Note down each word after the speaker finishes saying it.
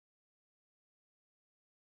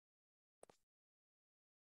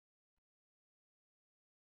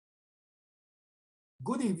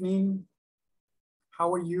Good evening.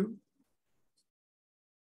 How are you?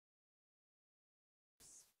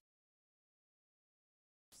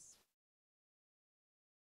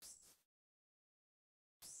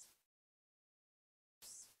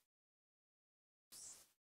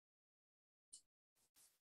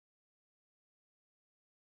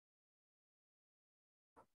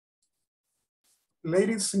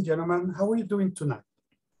 Ladies and gentlemen, how are you doing tonight?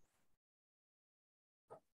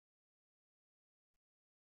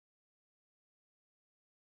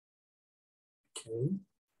 Okay,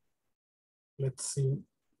 let's see.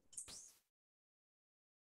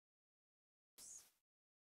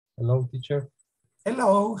 Hello, teacher.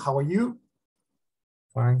 Hello, how are you?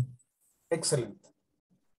 Fine. Excellent.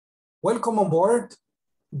 Welcome on board,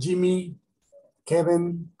 Jimmy,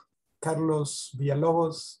 Kevin, Carlos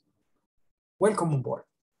Villalobos. Welcome on board,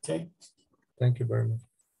 okay? Thank you very much.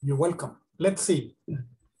 You're welcome. Let's see.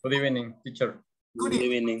 Good evening, teacher. Good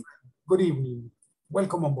evening. Good evening.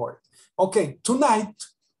 Welcome on board. Okay,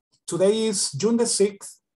 today is June the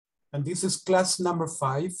 6th, and this is class number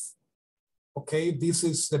 5. Okay, this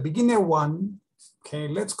is the beginner one. Okay,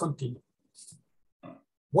 let's continue.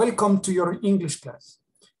 Welcome to your English class.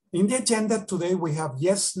 In the agenda today, we have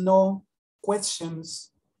yes, no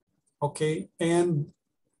questions. Okay, and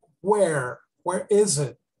where is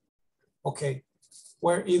it? Okay,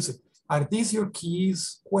 where is it? Are these your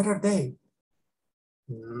keys? Where are they?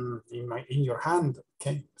 In your hand.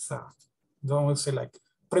 Okay, so don't say like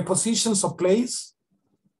prepositions of place.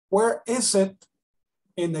 Where is it?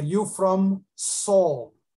 And are you from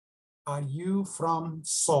Seoul? Are you from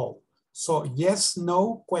Seoul? So yes,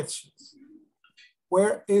 no questions.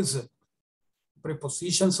 Where is it?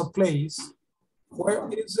 Prepositions of place. Where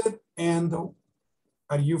is it? And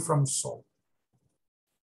are you from Seoul?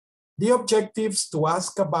 The objectives to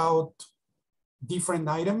ask about different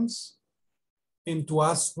items and to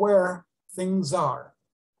ask where things are.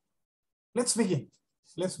 Let's begin.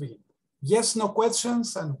 Let's begin. Yes, no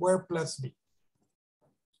questions, and where plus be.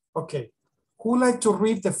 Okay. Who would like to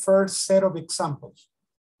read the first set of examples?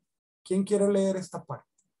 ¿Quién quiere leer esta parte?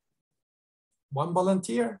 One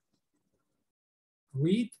volunteer.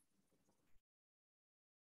 Read.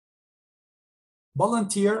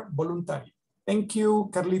 Volunteer, voluntario. Thank you,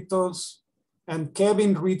 Carlitos. And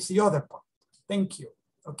Kevin reads the other part. Thank you.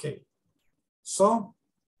 Okay. So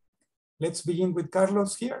let's begin with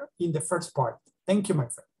Carlos here in the first part. Thank you, my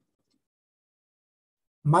friend.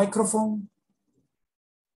 Microphone.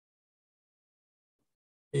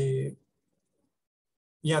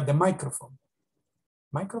 Yeah, the microphone.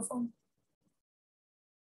 Microphone.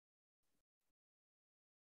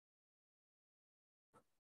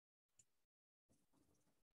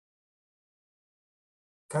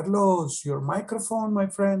 Carlos, your microphone, my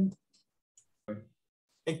friend.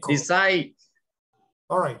 Echo. This side.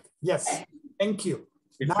 All right. Yes. Thank you.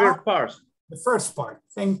 The Now, first part. the first part.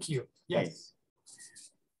 Thank you. Yes.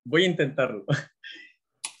 Voy a intentarlo.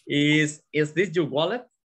 Is this your wallet?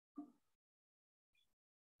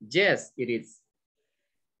 Yes, it is.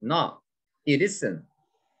 No, it isn't.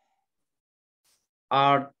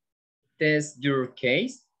 Are these your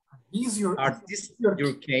keys? Are these your keys?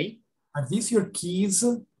 Are these your keys?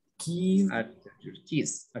 Keys. Are your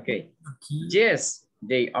keys? Okay. Keys. Yes,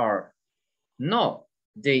 they are. No,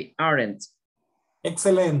 they aren't.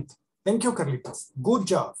 Excellent. Thank you, Carlitos. Good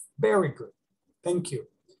job. Very good. Thank you.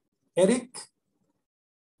 Eric?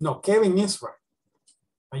 No, Kevin is right.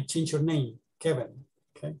 I changed your name, Kevin.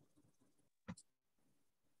 Okay.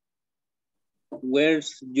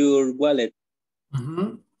 Where's your wallet?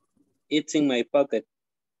 Mm-hmm. It's in my pocket.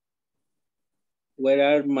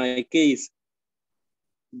 Where are my keys?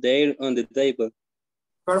 They're on the table.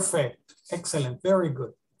 Perfect. Excellent. Very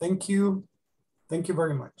good. Thank you. Thank you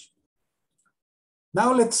very much.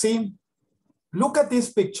 Now let's see. Look at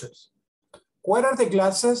these pictures. Where are the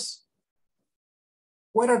glasses?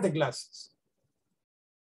 Where are the glasses?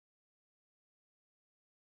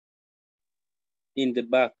 In the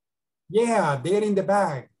bag. Yeah, they're in the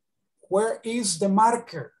bag. Where is the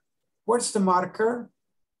marker? Where's the marker?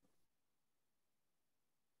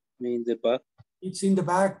 In the bag. It's in the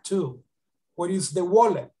bag too. Where is the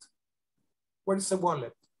wallet? Where's the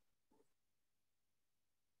wallet?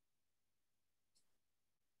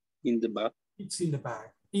 In the bag. It's in the bag.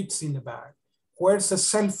 It's in the bag. Where's the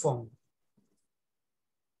cell phone?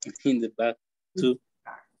 In the bag too.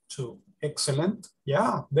 Too. Excellent.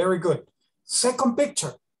 Yeah, very good. Second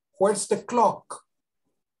picture. Where's the clock?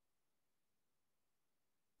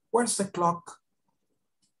 Where's the clock?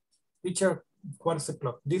 Teacher, where's the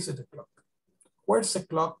clock? This is the clock. Where's the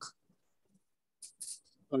clock?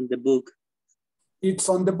 On the book. It's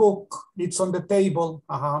on the book. It's on the table.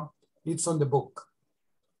 It's on the book.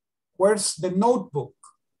 Where's the notebook?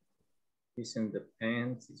 It's in the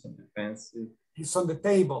pens, it's in the pencil. It's on the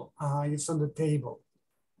table. It's on the table.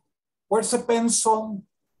 Where's a pencil?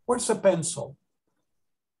 Where's a pencil?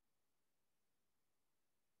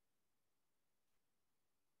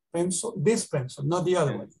 Pencil, this pencil, not the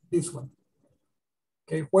other one, this one.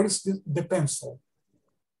 Okay, where is the pencil?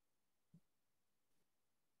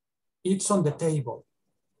 It's on the table.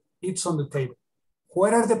 It's on the table.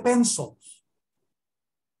 Where are the pencils?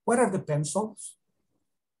 Where are the pencils?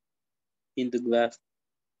 In the glass.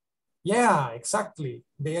 Yeah, exactly.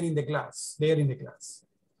 They are in the glass. They are in the glass.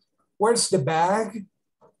 Where's the bag?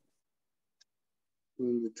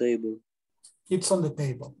 On the table. It's on the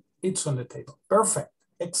table. It's on the table. Perfect.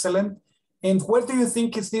 Excellent. And where do you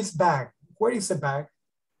think is this bag? Where is the bag?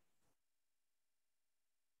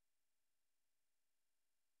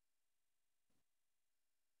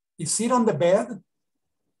 Is it on the bed?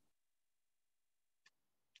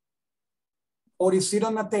 Or is it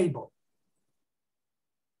on a table?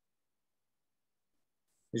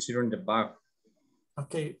 Is it on the back?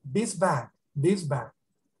 Okay, this bag.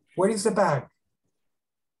 Where is the bag?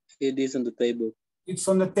 It is on the table. It's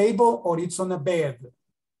on the table or it's on a bed?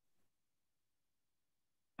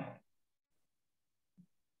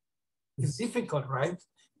 It's difficult, right?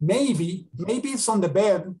 Maybe it's on the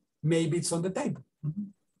bed, maybe it's on the table.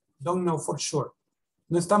 Don't know for sure.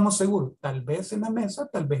 No estamos seguros. Tal vez en la mesa,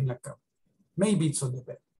 tal vez en la cama. Maybe it's on the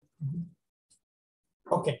bed.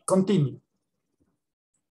 Okay, continue.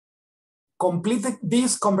 Complete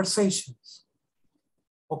these conversations.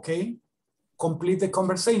 Okay, complete the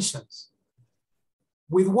conversations.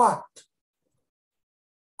 With what?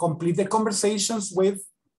 Complete the conversations with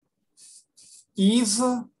is,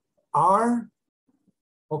 are,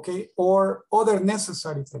 okay, or other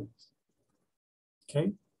necessary things.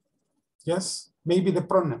 Okay, yes, maybe the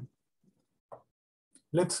pronoun.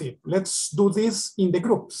 Let's see, let's do this in the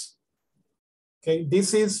groups. Okay,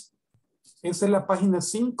 esta es la página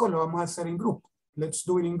 5, lo vamos a hacer en grupo. Let's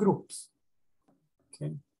do it in groups.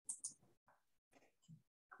 Okay.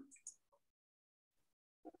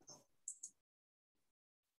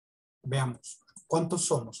 Veamos, ¿cuántos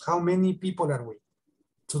somos? How many people are we?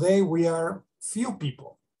 Today we are few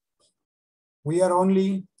people. We are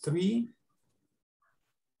only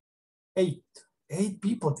 8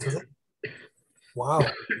 people today. Wow.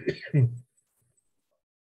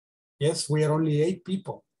 Yes, we are only 8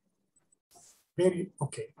 people. Very,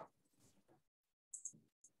 okay.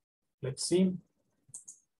 Let's see.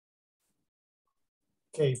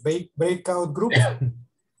 Okay, breakout group.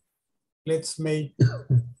 Let's make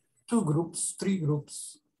 2 groups, 3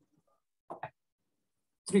 groups.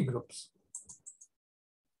 3 groups.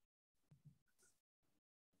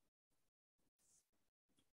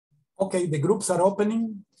 Okay, the groups are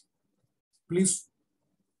opening. Please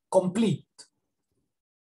complete.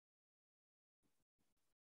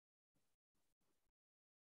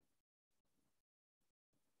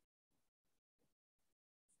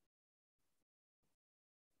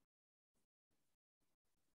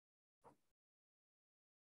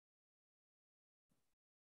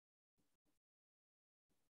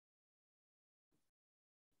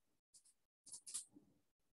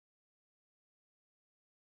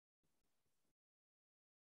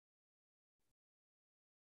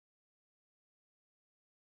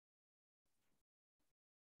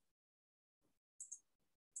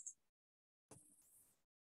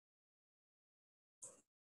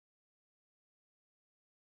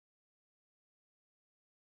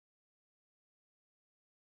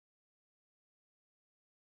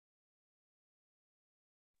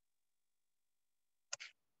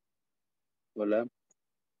 Hola.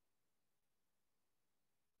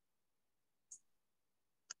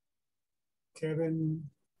 Kevin,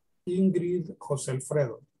 Ingrid, José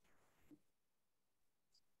Alfredo.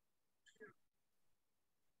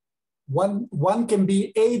 One can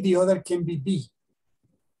be A, the other can be B.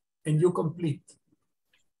 And you complete.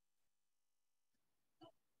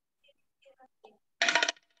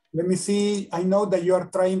 Let me see. I know that you are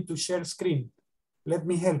trying to share screen. Let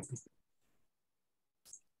me help you.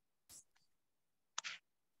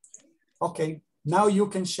 Okay, now you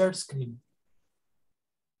can share screen.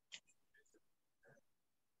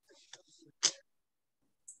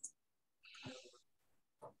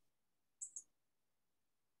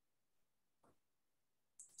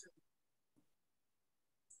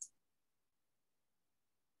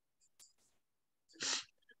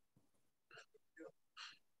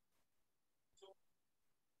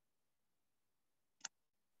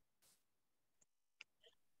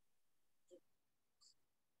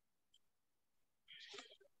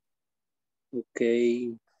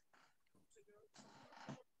 Okay.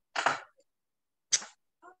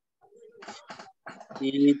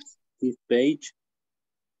 It's this page.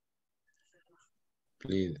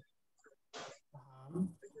 Please. Ajá.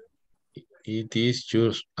 It is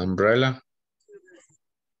your umbrella.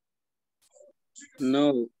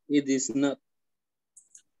 No, it is not.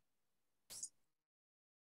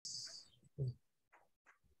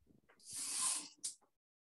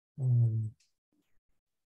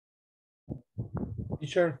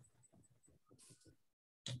 Teacher,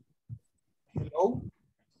 Hello.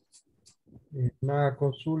 una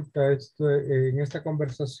consulta. En esta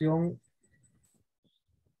conversación,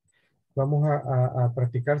 ¿vamos a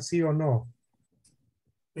practicar sí o no?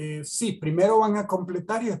 Sí, primero van a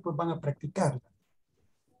completar y después van a practicar.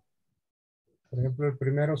 Por ejemplo, el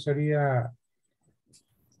primero sería,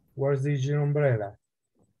 where's this your umbrella?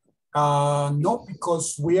 No,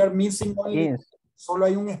 because we are missing only, Is, solo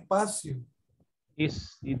hay un espacio.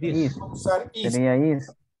 Is, it is, is. Vamos a usar is. sería is.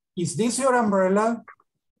 Is this your umbrella?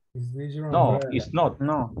 Is this your No, umbrella? it's not.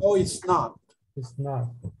 No, No, it's not. It's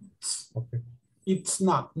not. Okay. It's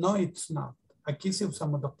not. No, it's not. Aquí sí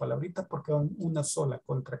usamos dos palabritas porque son una sola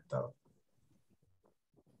contractada.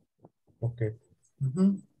 Okay.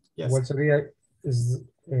 Yes. Igual sería, is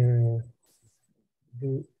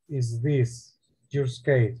this your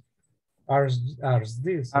skate? Are this? are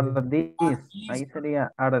these. Ahí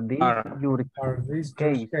sería are these Are. your Are these your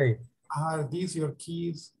case. skate? Are these your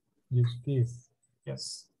keys? Your skis?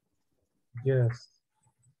 Yes. Yes.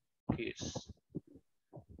 Is.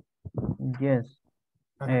 Yes.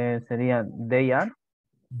 Ajá. Sería they are.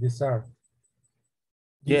 These are.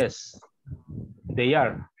 Yes. They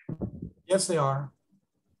are. Yes, they are.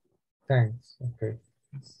 Thanks. Okay.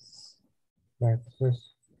 Bueno,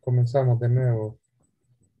 entonces comenzamos de nuevo.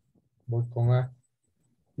 Voy con A.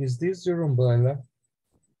 Is this your umbrella?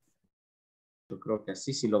 Yo creo que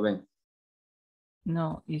así sí lo ven.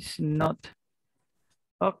 No, it's not.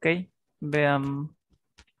 Ok, veamos.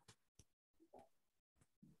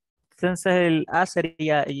 Entonces el A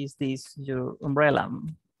sería is this your umbrella.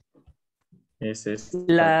 Ese es.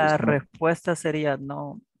 La respuesta sería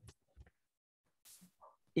no.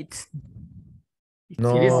 It's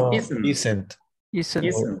No, Isn't. isn't. isn't.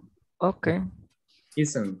 Isn't. Ok.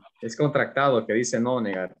 Isn't. Es contractado que dice no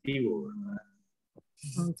negativo.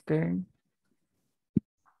 Ok.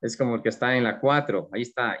 Es como el que está en la 4. Ahí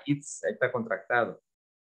está. It's. Ahí está contractado.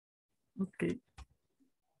 Ok.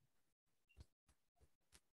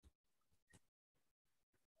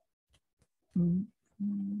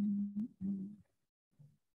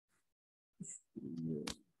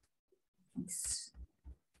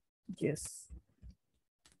 Yes.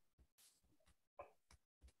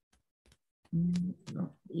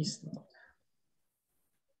 No. Is not.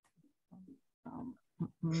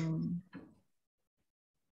 Mm.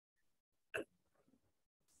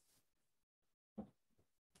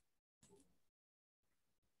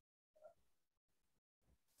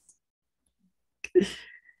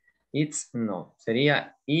 It's no.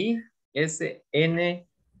 Sería I-S-N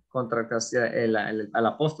contractación, al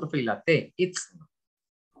apóstrofe y la T. It's no.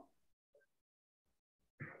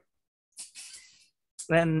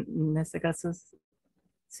 En este caso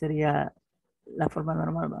sería la forma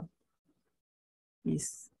normal, ¿va?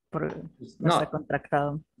 Is, no está No.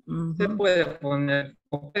 contractado. Se puede poner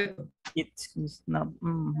completo. It is not.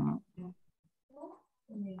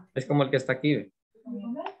 Es como el que está aquí. ¿Ve?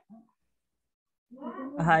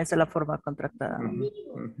 Ajá, esa es la forma contractada.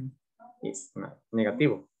 It's not.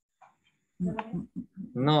 Negativo.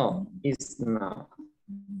 No, it's not.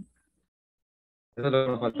 Eso es lo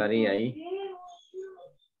que nos faltaría ahí.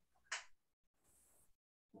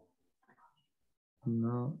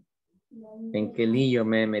 No. ¿En qué lío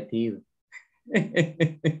me he metido?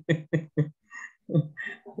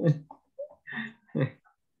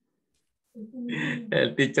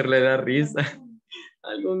 El teacher le da risa.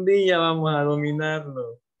 Algún día vamos a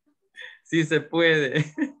dominarlo. Sí se puede.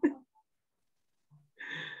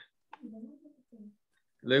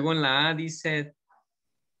 Luego en la A dice,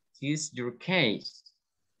 is your case.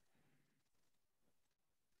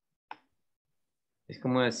 Es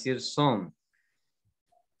como decir son.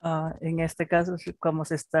 En este caso, como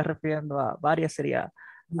se está refiriendo a varias, sería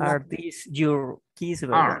are these your keys,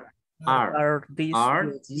 ¿verdad? Are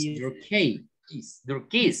these Your keys. Your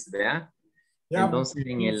keys, ¿verdad? Yeah, Entonces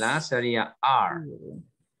en el A sería are.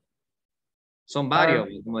 Son varios,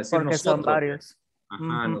 como decir porque nosotros. son varios.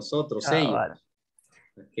 Ajá, nosotros, Vale. ellos.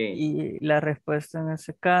 Okay. Y la respuesta en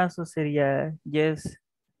ese caso sería yes.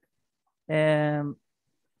 Para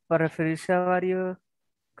referirse a varios,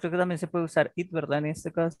 creo que también se puede usar it, ¿verdad? En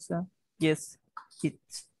este caso, yes, it.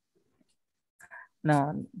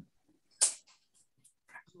 No.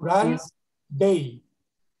 Plural, Is they.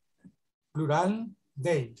 Plural,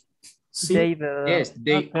 they. Sí. they the, Yes,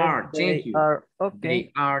 they okay, are. Thank you. Are, okay.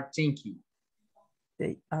 They are. Thank you.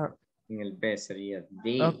 They are. En el B sería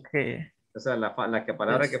they. Okay. O sea, la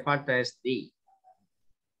palabra Yes. que falta es they.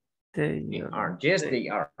 They are. Yes, they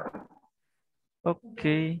are.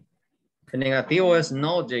 Okay. El negativo es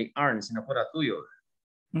no, they aren't, si no fuera tuyo.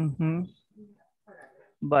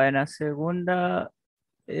 Bueno, segunda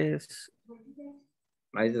es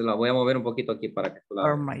Ahí se la voy a mover un poquito aquí para que la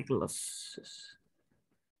are vean. my glasses.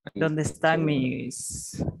 Ahí ¿Dónde está, están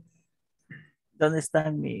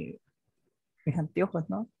segunda. mis anteojos,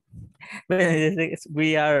 no?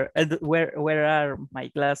 We are, where are my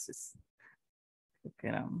glasses?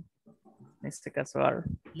 Okay, no. En este caso are.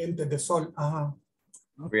 Lentes de sol. Ajá.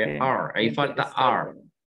 We Okay. are. Ahí falta are.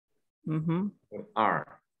 We are.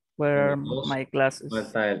 Where are En los dos my glasses?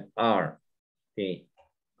 falta el are. Sí.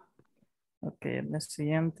 Ok, la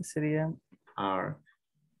siguiente sería Are.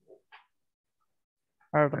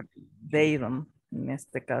 are they don't, en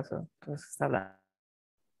este caso. Entonces está la...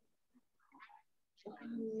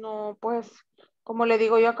 No, pues, como le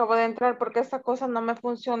digo, yo acabo de entrar porque esta cosa no me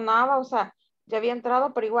funcionaba, o sea, ya había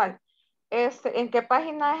entrado, pero igual. ¿En qué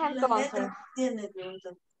página es entonces?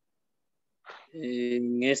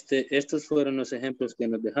 Estos fueron los ejemplos que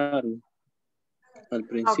nos dejaron al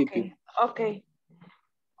principio. Ok.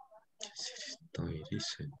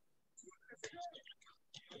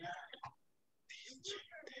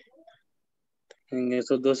 En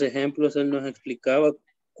esos dos ejemplos él nos explicaba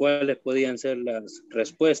cuáles podían ser las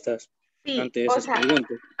respuestas ante esas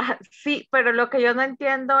preguntas. Sí, pero lo que yo no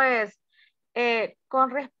entiendo es con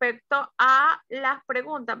respecto a las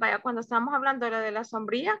preguntas, vaya, cuando estamos hablando de lo de la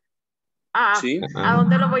sombrilla, Sí. ¿a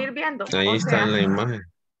dónde lo voy a ir viendo? Ahí está en la imagen.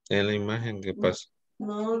 En la imagen que pasa.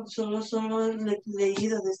 No, solo son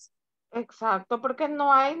leídos. Exacto, porque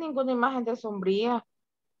no hay ninguna imagen de sombrilla.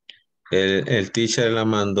 El teacher la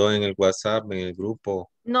mandó en el WhatsApp, en el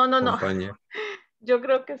grupo. No. Compañero. Yo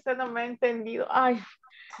creo que usted no me ha entendido. Ay.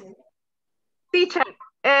 Teacher,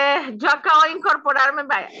 yo acabo de incorporarme,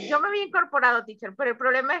 vaya, yo me había incorporado, teacher, pero el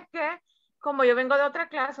problema es que como yo vengo de otra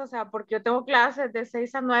clase, o sea, porque yo tengo clases de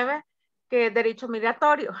 6 a 9, que es derecho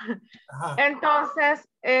migratorio. Ajá. Entonces,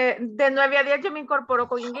 de 9 a 10 yo me incorporo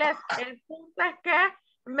con inglés. El punto es que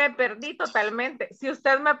me perdí totalmente. Si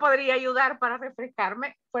usted me podría ayudar para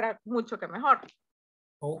refrescarme, fuera mucho que mejor.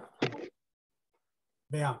 Oh.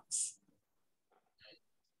 Veamos.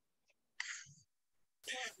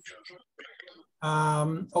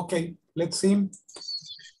 Okay, let's see.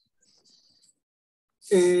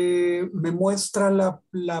 Me muestra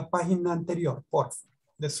la página anterior, por favor.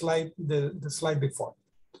 The slide before.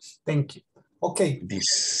 Thank you. Okay.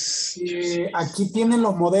 Aquí tienen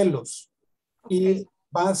los modelos y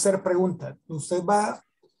va a hacer preguntas. Usted va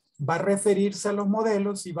a referirse a los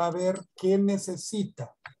modelos y va a ver qué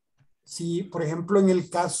necesita. Si, por ejemplo, en el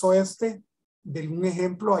caso de un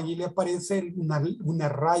ejemplo, allí le aparece una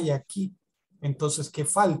raya aquí. Entonces, ¿qué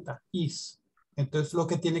falta? Is. Entonces, lo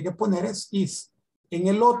que tiene que poner es is. En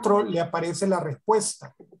el otro le aparece la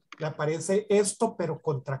respuesta. Le aparece esto, pero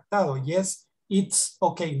contractado. Yes, it's,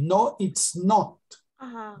 ok. No, it's not.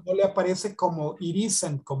 Ajá. No le aparece como it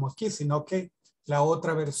isn't, como aquí, sino que la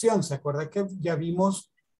otra versión. ¿Se acuerda que ya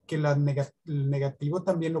vimos que el negativo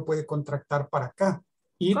también lo puede contractar para acá?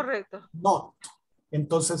 It, correcto. Not.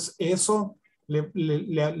 Entonces, eso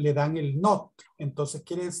le dan el not. Entonces,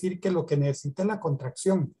 quiere decir que lo que necesita es la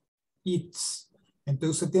contracción. It's.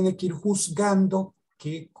 Entonces, usted tiene que ir juzgando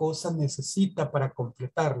qué cosa necesita para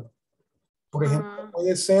completarlo. Por ejemplo,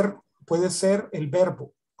 puede ser el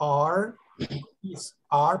verbo are, is.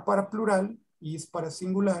 Are para plural, is para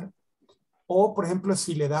singular. O, por ejemplo,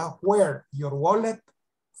 si le da where, your wallet,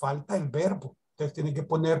 falta el verbo. Entonces, tiene que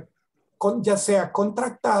poner ya sea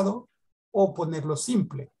contractado o ponerlo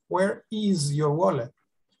simple. Where is your wallet?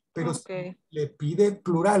 Pero si le pide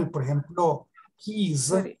plural, por ejemplo,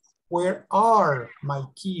 keys, where are my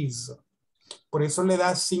keys? Por eso le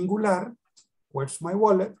da singular, where's my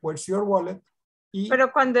wallet, where's your wallet.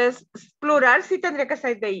 Pero cuando es plural sí tendría que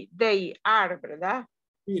ser they are, ¿verdad?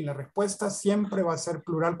 Sí, la respuesta siempre va a ser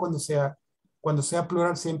plural cuando sea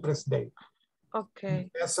plural siempre es they. Ok.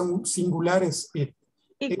 Son singulares it.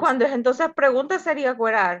 ¿Y cuando es entonces pregunta sería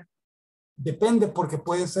where are? Depende porque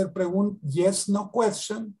puede ser pregunta yes, no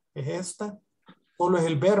question, es esta, solo es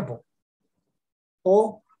el verbo.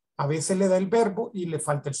 O a veces le da el verbo y le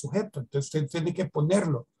falta el sujeto. Entonces usted tiene que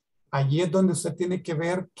ponerlo. Allí es donde usted tiene que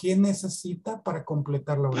ver qué necesita para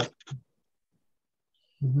completar la oración.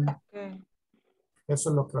 Okay. Eso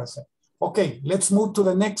es lo que va a hacer. Ok, let's move to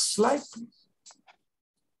the next slide.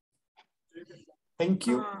 Thank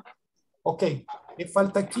you. Ok, ¿qué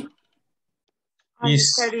falta aquí? Ahí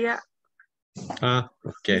Is. sería,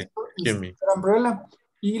 Ok. Give me. Umbrella.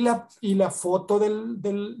 Y la foto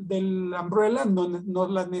del umbrella no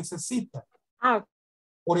la necesita.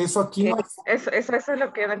 Por eso aquí no hay, eso es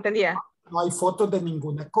lo que no entendía. no hay fotos de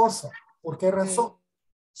ninguna cosa. ¿Por qué razón?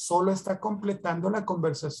 Solo está completando la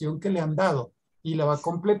conversación que le han dado y la va a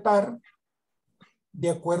completar de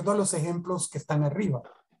acuerdo a los ejemplos que están arriba.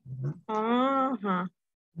 Ajá.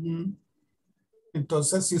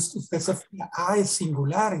 Entonces, si usted se fija, es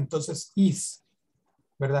singular, entonces is,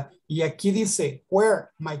 ¿verdad? Y aquí dice, where,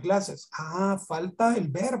 my glasses. Falta el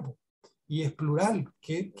verbo y es plural.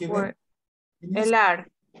 ¿Qué verbo? El are.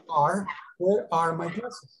 Where are my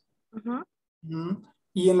glasses?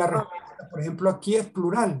 Y en la respuesta, por ejemplo, aquí es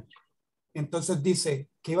plural. Entonces dice,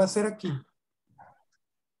 ¿qué va a hacer aquí?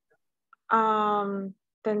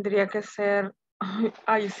 Tendría que ser,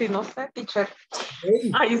 ay, sí, no sé, teacher.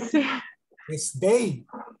 They. Ay, sí. Es they.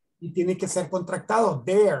 Y tiene que ser contractado.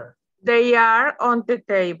 There. They are on the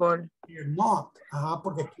table. They're not.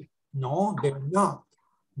 Porque aquí, no, they're not.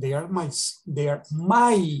 They are my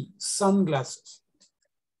sunglasses.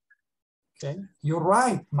 Okay. You're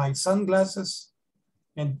right. My sunglasses.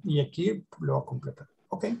 Y aquí lo voy a completar.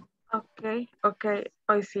 Ok. Ok.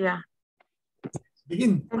 Hoy sí ya.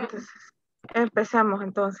 Begin. Entonces, empecemos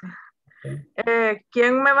entonces. Okay.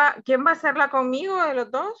 ¿Quién va a hacerla conmigo de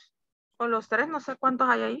los dos? ¿O los tres? No sé cuántos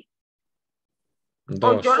hay ahí.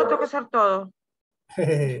 Dos. ¿O yo lo tengo que hacer todo?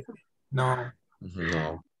 No.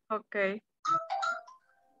 No. Ok.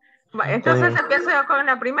 Entonces empiezo yo con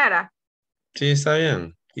la primera. Sí, está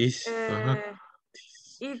bien. Is.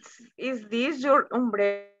 Is this your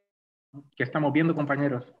umbrella? ¿Qué estamos viendo,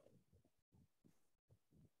 compañeros?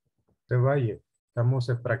 Se vaya. Estamos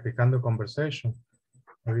practicando conversation.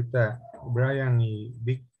 Ahorita Brian y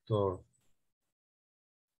Víctor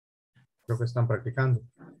creo que están practicando.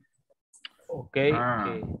 Ok.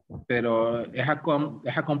 Pero es a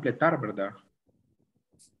completar, ¿verdad?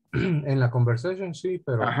 En la conversation sí,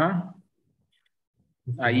 pero... Ajá.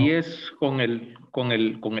 Ahí no. Es con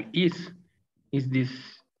el is. Is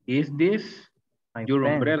this your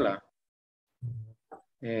umbrella?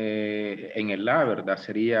 En el la, ¿verdad?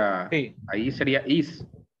 Sería, sí. Ahí sería is.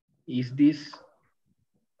 Is this?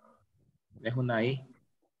 Es una I.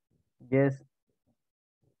 Yes.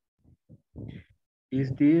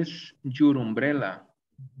 Is this your umbrella?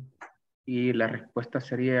 Y la respuesta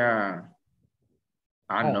sería,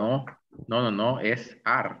 no, es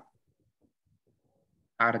are.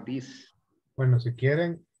 Are this. Bueno, si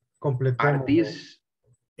quieren, completemos. Are this.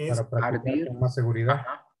 Para practicar con más seguridad.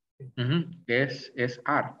 Ajá. Es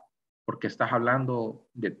are, porque estás hablando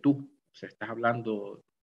de tú, o sea, estás hablando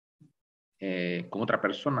con otra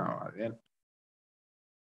persona. ¿Verdad?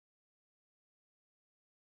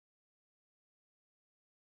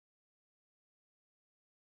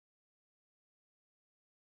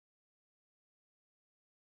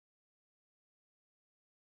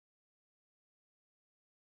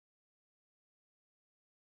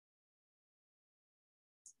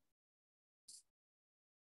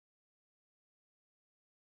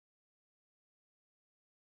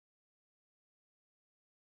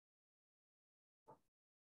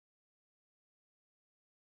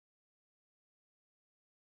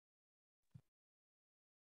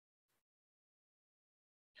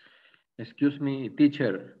 Excuse me,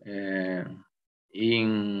 teacher.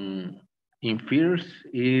 In first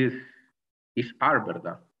is are,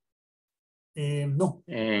 ¿verdad? No.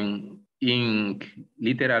 In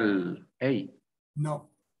literal A.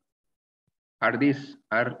 No. Are this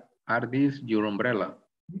your umbrella?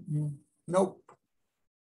 No.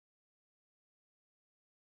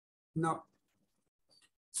 No.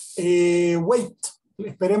 Wait.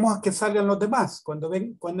 Esperemos a que salgan los demás. Cuando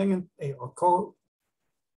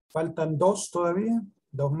faltan dos todavía.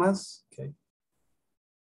 Dos más. Okay.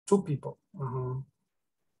 Two people.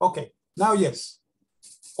 Ok. Now yes.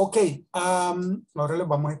 Ok. Ahora les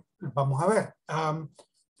vamos a ver.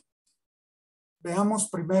 Veamos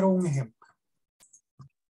primero un ejemplo.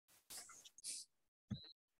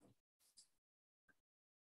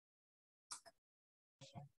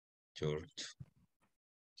 George.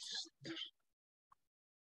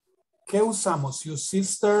 ¿Qué usamos? Your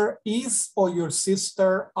sister is o your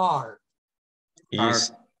sister are?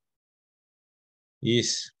 Is.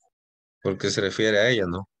 Is. Porque se refiere a ella,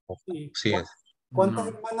 ¿no? Sí. ¿Cuántas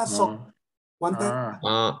hermanas son? ¿Cuántas?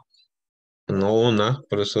 No una,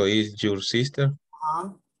 por eso is your sister.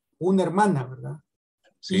 Una hermana, ¿verdad?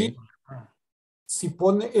 Sí. Y si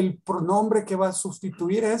pone el pronombre que va a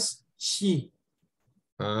sustituir es she.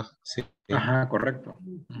 Sí. Ajá, correcto.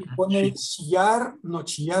 Y pone chillar, no,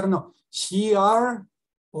 she are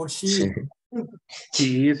or she. Sí.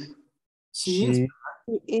 She is. She is.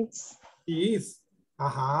 It's She is.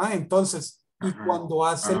 Ajá, entonces, y Ajá. cuando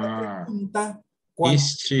hace la pregunta, cuando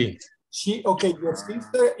Is she? okay, your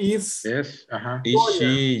sister is Yes, ajá. Is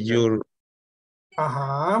she your?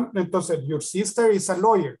 ajá, entonces, your sister is a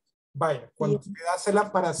lawyer. Vaya, cuando Yes. usted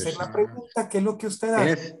hace para hacer la pregunta, ¿qué es lo que usted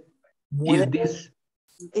hace? Es, Mueve, is this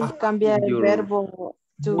y Ajá. cambia el Your- verbo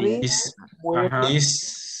to mueve, be. Is mueve ajá.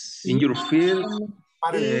 is In your field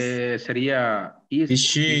sería is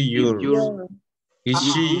she your? Your. Is Ajá.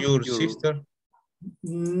 she your your- sister?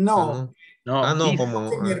 no, No, No, is, como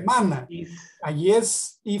mi hermana. is,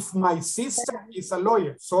 Yes, if my sister is a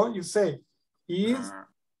lawyer, so you say, is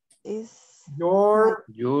Is your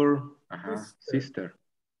your sister.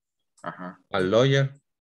 Ajá. a lawyer.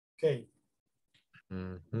 okay?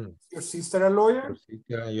 Mhm. Your sister a lawyer?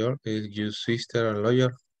 Your sister, is your sister a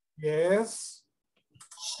lawyer? Yes.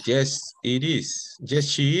 Yes, it is. Yes,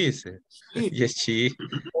 she is. She Yes, she is.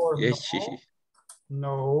 or Yes, no? she is.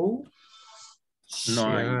 No. No She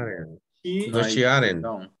hay. aren't. She, No, she aren't.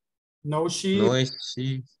 No. no, she, No, is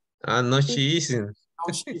she. Ah, no, she isn't.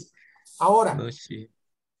 no, she. Ahora, No, she.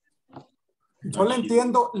 yo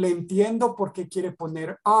le entiendo por qué quiere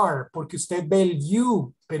poner are, porque usted ve el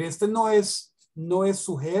you, pero este no es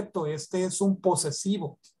sujeto, este es un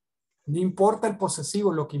posesivo. No importa el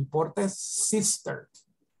posesivo, lo que importa es sister.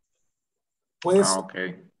 Pues Ok.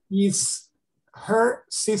 is her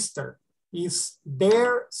sister, is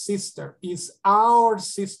their sister, is our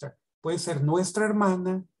sister. Puede ser nuestra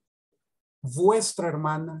hermana, vuestra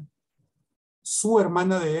hermana, su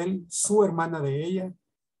hermana de él, su hermana de ella.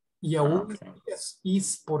 Y aún es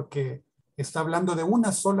is porque está hablando de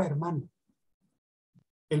una sola hermana.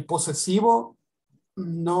 El posesivo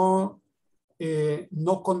no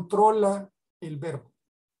controla el verbo.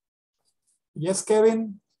 Yes,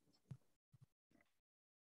 Kevin.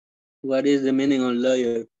 What is the meaning of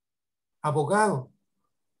lawyer? Abogado.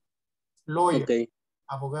 Lawyer. Okay,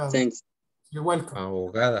 Abogado. thanks. You're welcome.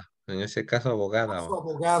 Abogada. En ese caso, abogada. Su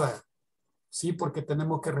abogada. Sí, porque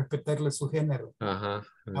tenemos que respetarle su género. Ajá.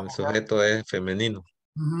 El Abogada. sujeto es femenino.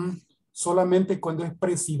 Ujú. Solamente cuando es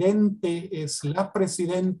presidente, es la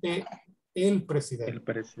presidente, el presidente. El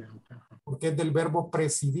presidente. Porque es del verbo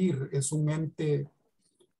presidir, es un ente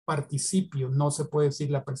participio, no se puede decir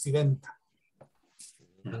la presidenta.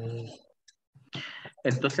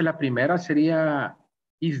 Entonces la primera sería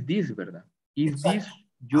is this, ¿verdad? Is Exacto. this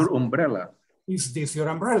your umbrella? Is this your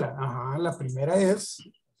umbrella? Ajá, la primera es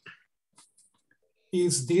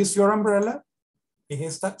is this your umbrella? ¿Es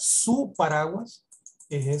esta su paraguas?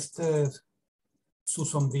 ¿Es este su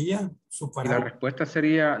sombrilla? ¿Su Y la paraguas? respuesta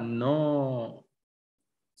sería no.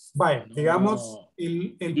 Vaya, No, digamos,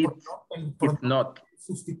 el it's not.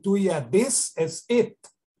 sustituye a this es it.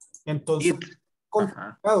 Entonces, It.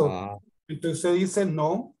 complicado. Ah. Entonces se dice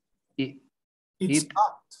no, It. it's It.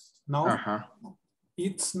 not. No, Ajá.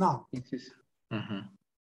 it's not. It is. Ujú.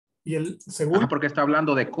 Y el segundo, Porque está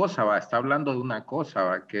hablando de cosa, va. Está hablando de una cosa,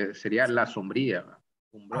 va, que sería la sombrilla, va.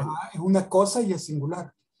 Umbrella. ajá, es una cosa y es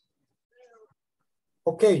singular.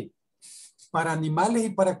 Ok. Para animales y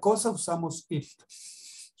para cosas usamos it.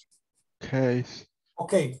 Case.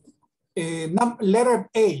 Ok. Letter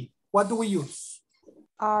A. What do we use?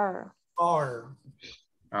 Are. Are.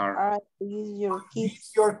 Are. Is your kids.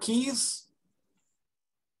 These your keys?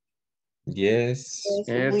 Yes.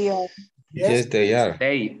 Yes, we are. Yes, they are.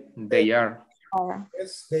 They are.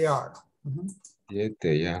 Yes, they are. Ujú. Yes,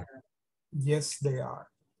 they are. Yes, they are.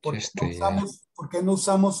 ¿Por Yes, qué no they are. usamos, ¿por qué no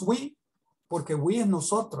usamos we? Porque we es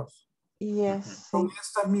nosotros. Yes. ¿Son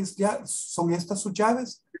 ¿Son estas sus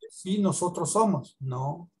llaves? Sí, nosotros somos.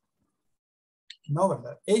 No. No,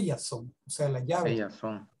 ¿verdad? Ellas son. O sea, las llaves. Ellas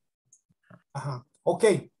son. Ajá. Ok.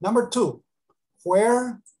 Number 2.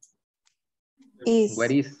 Where Is.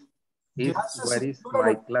 Where is? Glasses Where is is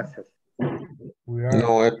plural. my classes? We are.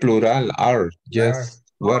 No, es plural. Are. Yes.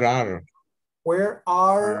 Where are? Where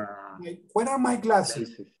are my glasses?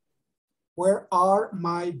 Places. Where are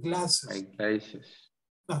my My glasses? places.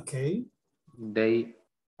 Ok. They.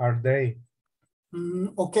 Are they?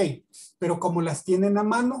 Ok. Pero como las tienen a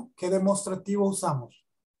mano, ¿qué demostrativo usamos?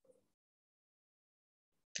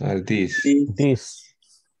 Are these? This.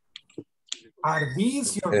 Are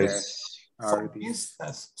these your glasses? Yes. Are these.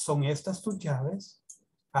 ¿Son estas tus llaves?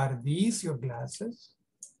 Are these your glasses?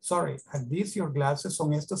 Sorry, are these your glasses?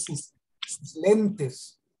 ¿Son estos sus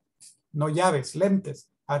lentes? No llaves, lentes.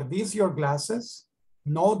 Are these your glasses?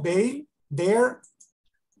 No, they're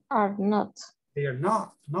Are not. They're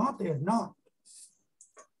not. No, they're not.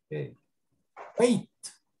 Okay. Wait.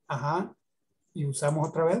 Ajá. Y usamos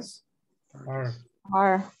otra vez.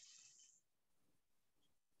 Are.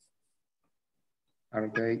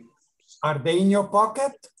 Are they in your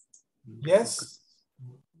pocket? Yes.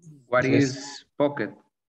 What Yes. is pocket?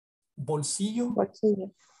 Bolsillo.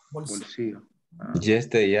 Bolsillo. Bolsillo. Yes,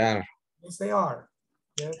 they are. Yes, they are.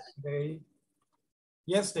 Yes, they are.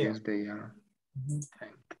 Yes, they are. Mhm.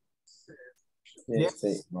 Yes, Yes,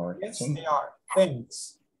 they are. yes, they are.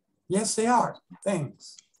 Thanks. Yes, they are.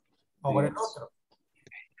 Thanks. Ahora el Thanks. otro.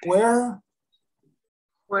 Where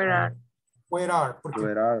Where are? Porque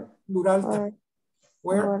Where are plural.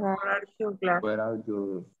 Where are your glasses? Where are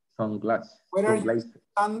your sunglasses? Where are your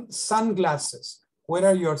sunglasses? Where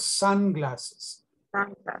are your sunglasses?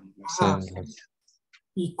 Sunglasses.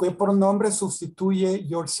 ¿Y qué pronombre sustituye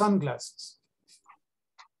your sunglasses?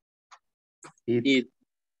 It.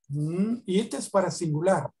 It es para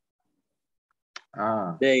singular.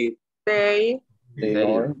 Ah. They They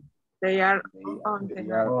are. on They the are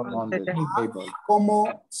on the table.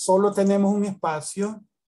 Como solo tenemos un espacio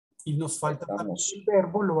y nos falta también Estamos. el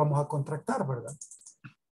verbo, lo vamos a contractar, ¿verdad?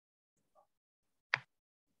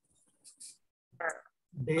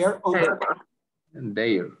 They're on the,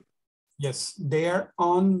 There. yes, they're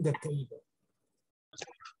on the table.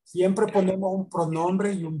 Siempre ponemos un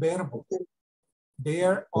pronombre y un verbo.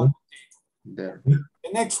 They're on There.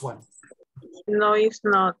 the next one. No, it's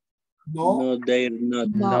not. No, No, they're not.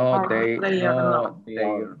 No, they They are not.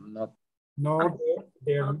 they're not. no,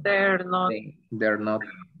 they're They're not. They're not.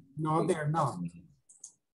 no, they're not.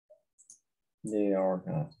 They are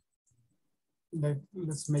not.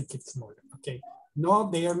 Let's make it smaller. Okay. No,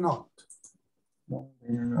 they are not. No,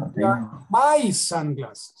 they are not. They are my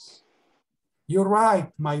sunglasses. You're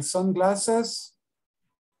right. My sunglasses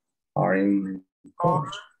Are in. are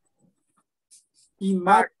in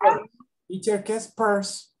my purse. Teacher, ¿qué es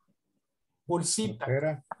purse? Bolsita,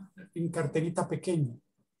 Cartera. en carterita pequeña.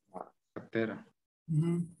 Cartera.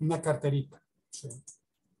 Una carterita. Sí.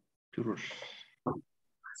 Churros.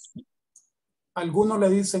 Algunos le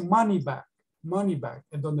dicen money bag,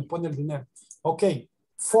 en donde pone el dinero. Ok,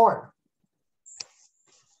 for.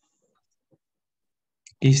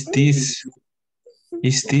 Is this?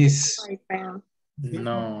 My pen.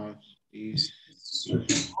 No. Is.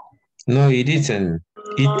 No, it isn't.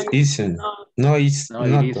 No, It isn't. not. No, it's No,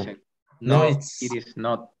 not. it isn't. No, No, it's- it is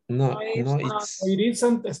not. No, it's no, not. it's. No, it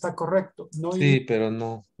isn't, está correcto. No, Sí, pero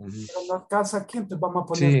no. pero no casa aquí, entonces vamos a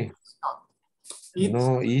poner. Sí. It's,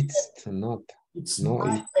 No, it's not. it's No,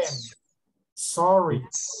 my it's. pen. Sorry.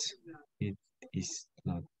 It is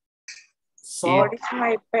not. Sorry. What is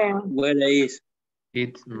my pen? Where is?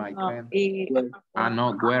 It's my No, pen. No, Ah,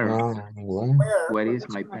 where? Where? Where is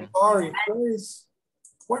my pen? Sorry.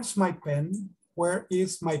 Where's my pen? Where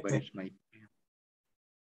is my Where pen? is my pen?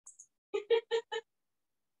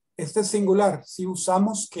 Este es singular. Si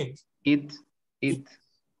usamos ¿qué? It.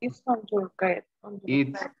 It's on your bed.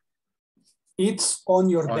 It. It's on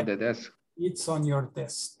your On desk. the desk. It's on your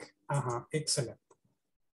desk. Ajá, excelente.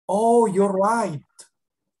 Oh, you're right.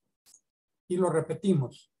 Y lo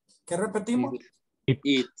repetimos. ¿Qué repetimos?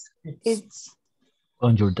 It's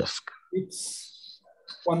On your desk. It's.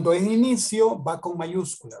 Cuando es inicio va con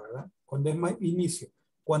mayúscula, ¿verdad? Cuando es inicio.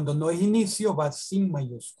 Cuando no es inicio va sin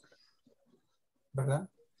mayúscula. ¿Verdad?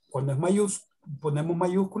 Cuando es mayúscula, ponemos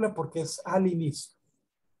mayúscula porque es al inicio.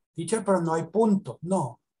 Teacher, pero no hay punto.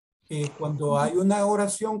 No. Cuando hay una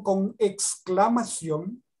oración con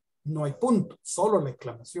exclamación, no hay punto, solo la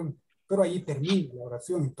exclamación. Pero ahí termina la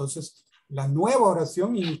oración. Entonces, la nueva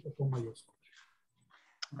oración inicia con mayúscula.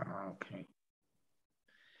 Okay.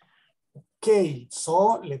 Okay,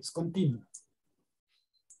 so let's continue.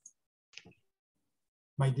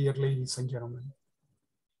 My dear ladies and gentlemen.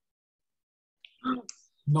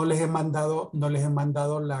 No les he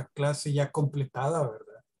mandado la clase ya completada,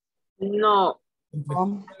 ¿verdad? No.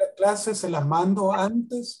 La clase se las mando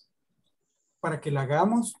antes para que la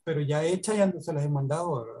hagamos, pero ya hecha ya no se las he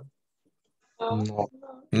mandado, ¿verdad?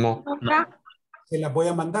 No. Se las voy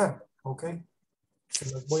a mandar, ¿ok?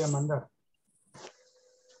 Se las voy a mandar.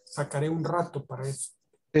 Sacaré un rato para eso.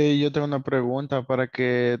 Yo tengo una pregunta. Para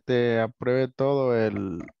que te apruebe todo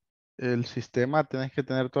el sistema, ¿tienes que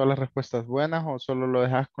tener todas las respuestas buenas o solo lo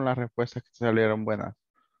dejas con las respuestas que te salieron buenas?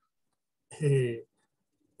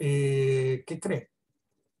 ¿Qué cree?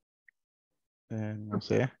 No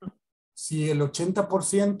sé. Si el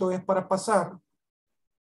 80% es para pasar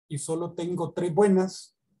y solo tengo 3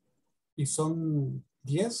 buenas y son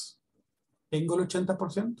 10, ¿tengo el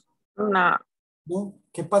 80%? No. ¿No?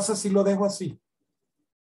 ¿Qué pasa si lo dejo así?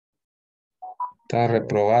 Está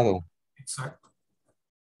reprobado. Exacto.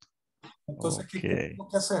 Entonces, Okay. ¿qué tengo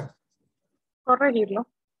que hacer? Corregirlo.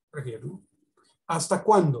 Corregirlo. ¿Hasta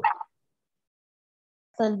cuándo?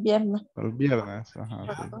 Hasta el viernes. El viernes. Ajá,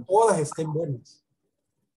 sí. Todas estén buenas.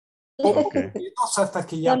 Ok. Menos hasta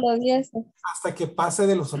que ya, Solo 10. hasta que pase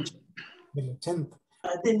de los 80. Del 80.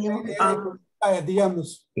 Teníamos que...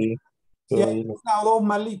 Digamos, Sí, si hay una o dos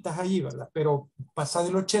malitas ahí, ¿verdad? Pero pasa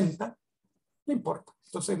del 80, no importa.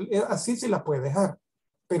 Entonces, así se la puede dejar.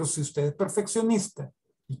 Pero si usted es perfeccionista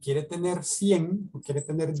y quiere tener 100, o quiere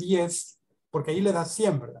tener 10, porque ahí le da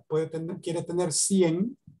 100, ¿verdad? Quiere tener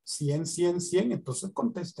 100, 100, 100, 100, entonces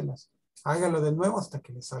contéstelas. Hágalo de nuevo hasta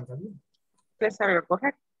que le salga bien. Le salga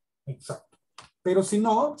correcto. Exacto. Pero si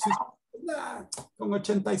no, con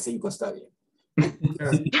 85 está bien.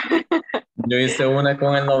 Yo hice una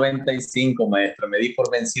con el 95, maestro. Me di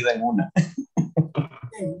por vencido en una.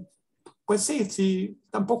 Pues sí,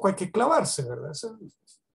 tampoco hay que clavarse, ¿verdad?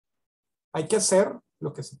 Hay que hacer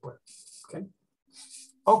lo que se puede.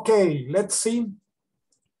 Okay, let's see.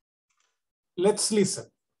 Let's listen.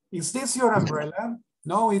 Is this your umbrella?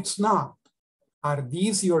 No, it's not. Are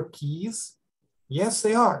these your keys? Yes,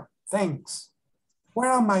 they are. Thanks.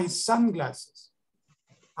 Where are my sunglasses?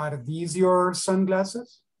 Are these your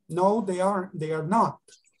sunglasses? No, they are not.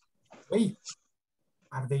 Wait,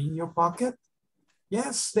 are they in your pocket?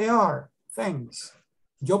 Yes, they are. Thanks.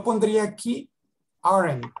 Yo pondría aquí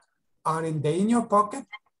aren't. Aren't they in your pocket?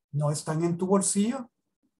 ¿No están en tu bolsillo?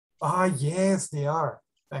 Ah, yes, they are.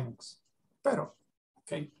 Thanks. Pero,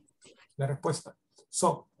 okay, la respuesta.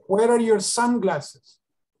 So, where are your sunglasses?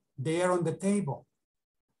 They are on the table.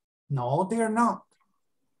 No, they are not.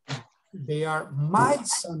 They are my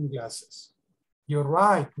sunglasses. You're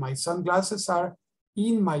right. My sunglasses are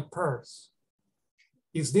in my purse.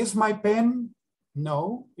 Is this my pen?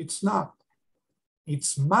 No, it's not.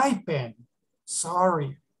 It's my pen.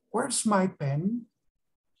 Sorry. Where's my pen?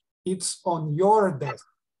 It's on your desk.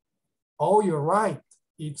 Oh, you're right.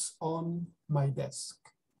 It's on my desk.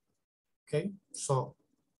 Okay, so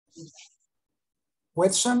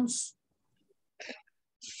questions?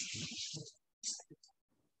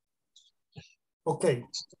 Okay,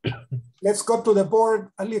 let's go to the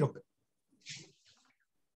board a little bit.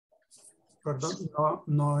 Perdón,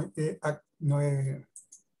 no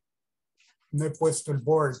he puesto el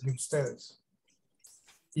board de ustedes.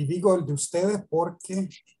 Y digo el de ustedes porque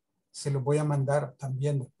se lo voy a mandar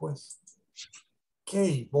también después. Ok,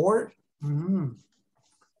 board.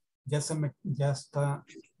 Ya está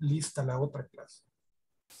lista la otra clase.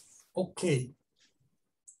 Ok.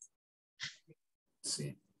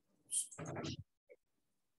 Sí.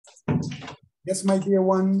 Yes, my dear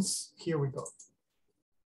ones, here we go.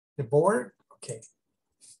 The board, okay.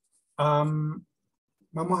 Vamos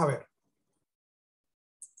a ver.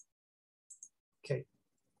 Okay.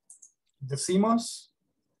 Decimos,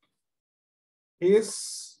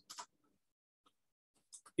 is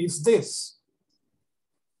this?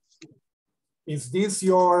 Is this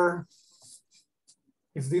your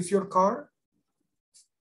car?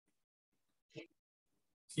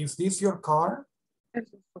 Is this your car?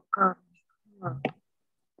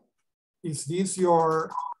 Is this your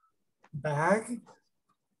bag?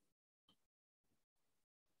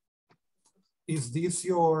 Is this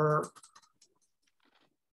your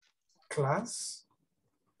class?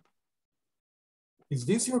 Is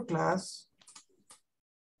this your class?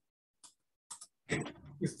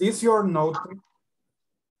 Is this your notebook?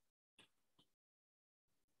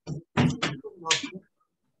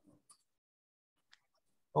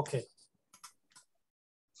 Okay.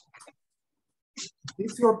 Is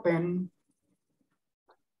this your pen?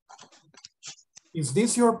 Is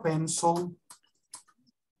this your pencil?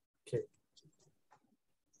 Okay.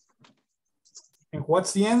 And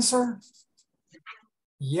what's the answer?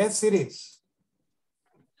 Yes, it is.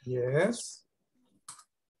 Yes,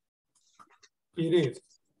 it is.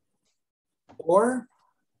 Or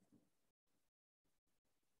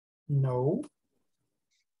no,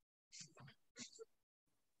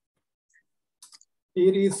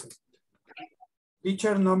 it isn't.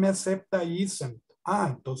 Teacher no me acepta isn't. Ah,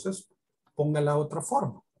 entonces ponga la otra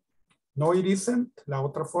forma. No, it isn't. La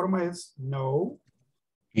otra forma es no.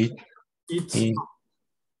 It's not.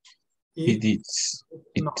 It's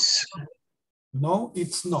No,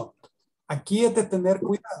 it's not. Aquí es de tener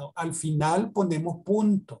cuidado. Al final ponemos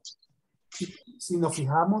punto. Si nos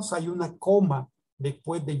fijamos, hay una coma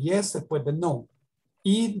después de yes, después de no.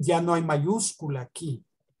 Y ya no hay mayúscula aquí.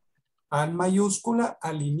 Hay mayúscula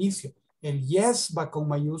al inicio. El yes va con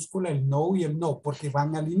mayúscula, el no y el no, porque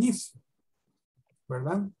van al inicio.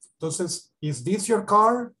 ¿Verdad? Entonces, is this your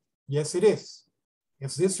car? Yes, it is.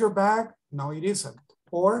 Is this your bag? No, it isn't.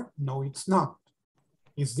 Or, no, it's not.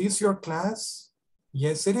 Is this your class?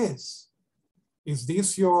 Yes, it is. Is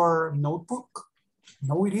this your notebook?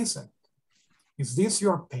 No, it isn't. Is this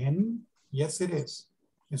your pen? Yes, it is.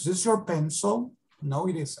 Is this your pencil? No,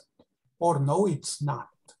 it isn't. Or no, it's not.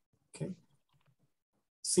 Okay.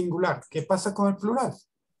 Singular. ¿Qué pasa con el plural?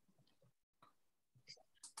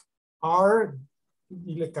 Are,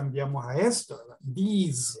 y le cambiamos a esto, ¿verdad?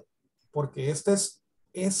 These, porque este es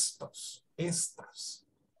estos, estas.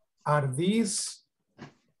 Are these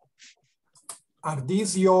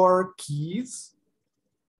your keys?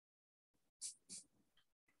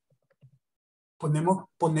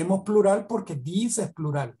 Ponemos plural porque these es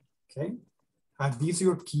plural. Okay. Are these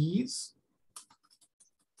your keys?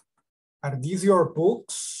 Are these your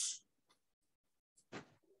books?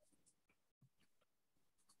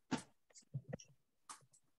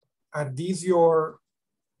 Are these your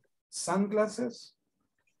sunglasses?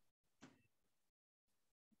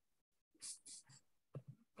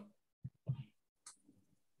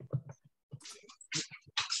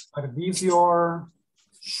 Are these your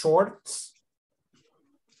shorts?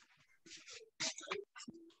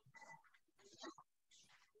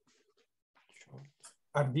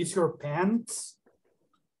 Are these your pants?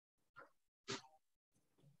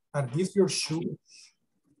 Are these your shoes?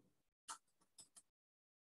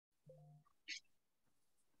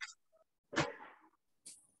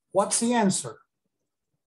 What's the answer?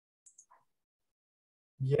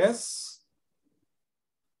 Yes.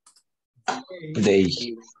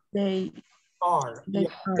 They Are.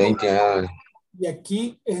 are. Y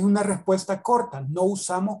aquí es una respuesta corta. No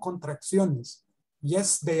usamos contracciones.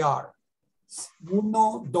 Yes, they are.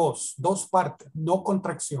 1, 2. Dos partes. No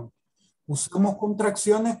contracción. Usamos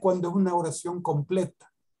contracciones cuando es una oración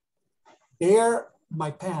completa. They're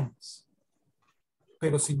my pants.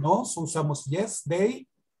 Pero si no, usamos yes, they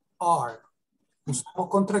are. Usamos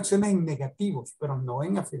contracciones en negativos, pero no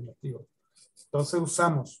en afirmativos. Entonces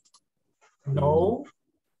usamos no,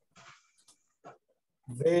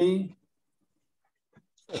 they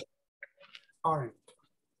aren't.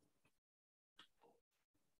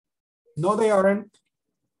 No, they aren't.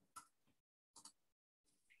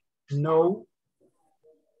 No,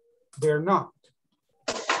 they're not.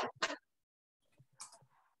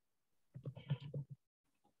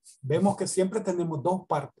 Vemos que siempre tenemos dos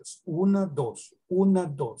partes. 1, 2, 1,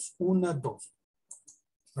 2, 1, 2.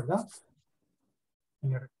 ¿Verdad?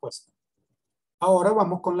 En la respuesta. Ahora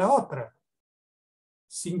vamos con la otra.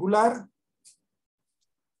 Singular.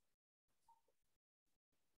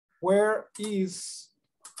 Where is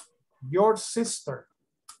your sister?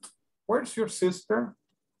 Where's your sister?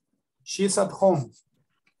 She's at home.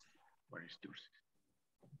 Where is your sister?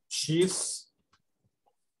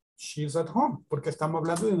 She's at home, porque estamos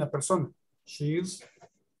hablando de una persona. She's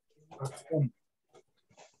at home.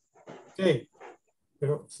 Ok,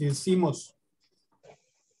 pero si decimos,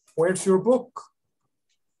 where's your book?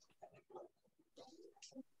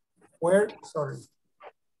 Where's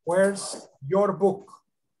your book?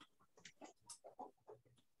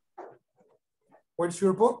 Where's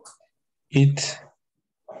your book? It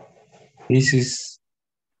is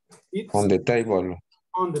on the table.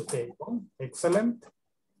 On the table. Excellent.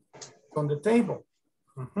 On the table.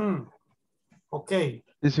 Ok.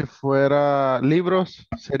 Y si fuera libros,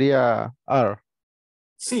 sería are.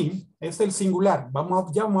 Sí, es el singular.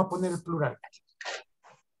 Ya vamos a poner el plural.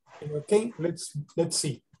 Ok, let's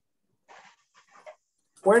see.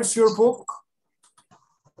 Where's your book?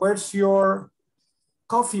 Where's your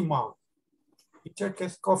coffee mug? Teacher, ¿qué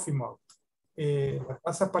es coffee mug? ¿La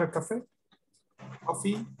taza para el café?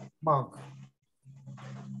 Coffee mug.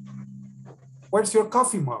 Where's your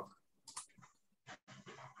coffee mug?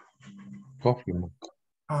 Coffee mug.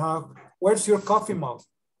 Where's your coffee mug?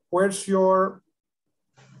 Where's your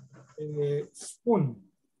spoon?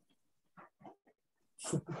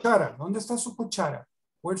 Su cuchara. ¿Dónde está su cuchara?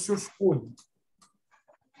 Where's your spoon?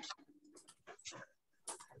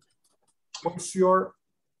 Where's your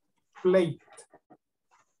plate?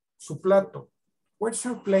 Su plato. Where's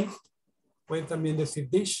your plate? Pueden también decir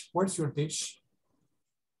dish. Where's your dish?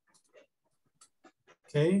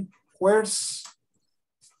 Okay. Where's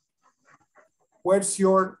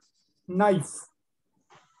your knife?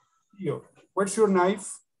 Where's your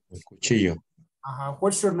knife? El cuchillo.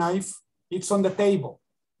 Where's your knife? It's on the table.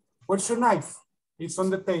 Where's your knife? It's on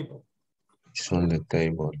the table. It's on the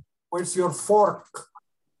table. Where's your fork?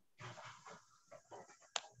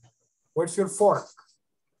 Where's your fork?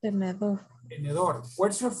 Tenedor. Tenedor.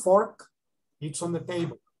 Where's your fork? It's on the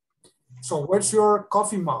table. So where's your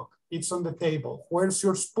coffee mug? It's on the table. Where's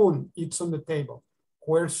your spoon? It's on the table.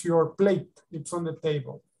 Where's your plate? It's on the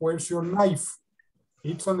table. Where's your knife?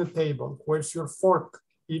 It's on the table. Where's your fork?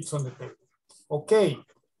 It's on the table. Okay.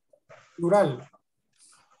 Plural.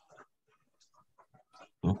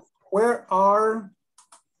 Where are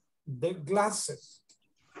the glasses?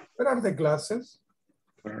 Where are the glasses?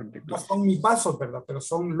 No son mis vasos, ¿verdad? Pero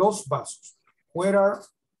son los vasos. Where are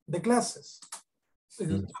the glasses?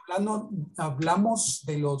 Hablamos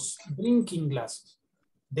de los drinking glasses.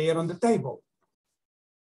 They are on the table.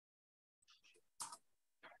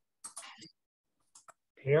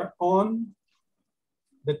 They are on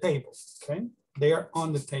the table, okay? They are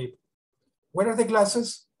on the table. Where are the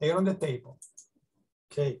glasses? They are on the table.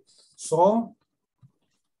 Okay, so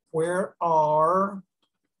where are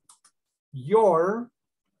your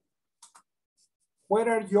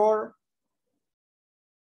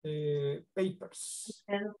papers?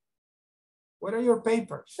 Where are your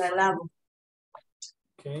papers?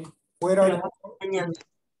 Okay, where are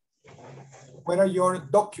your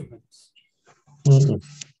documents?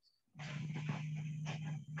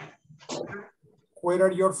 Where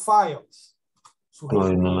are your files?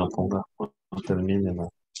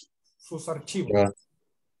 Sus archivos.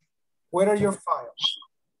 Where are your files?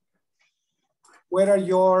 Where are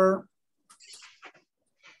your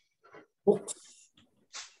books?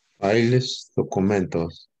 Files,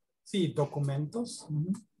 documentos. Sí, documentos.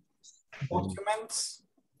 Documents.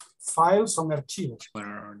 Files son archivos.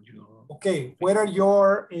 Okay, where are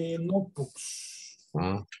your notebooks?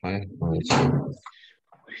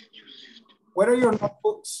 Where are your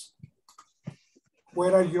notebooks?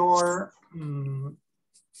 Where are your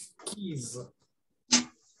keys?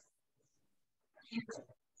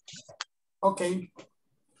 Ok.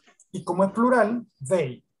 Y como es plural,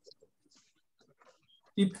 they.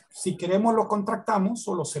 Y si queremos lo contractamos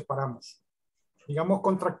o lo separamos. Digamos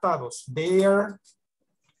contractados. They're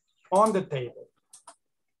on the table.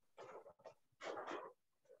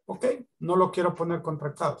 Ok. No lo quiero poner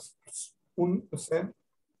contractados.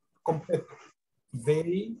 Completo.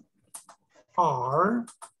 They are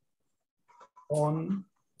on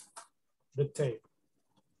the table.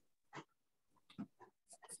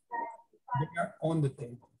 They are on the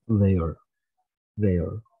table. They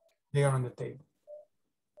are on the table.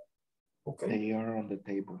 Okay. They are on the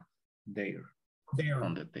table. They are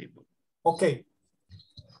on the table. Okay.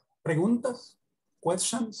 ¿Preguntas?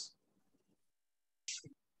 Questions?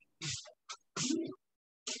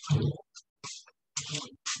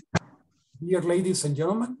 Dear ladies and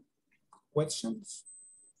gentlemen, questions?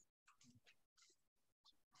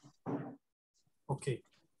 Okay.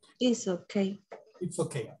 It's okay. It's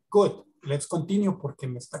okay. Good. Let's continue porque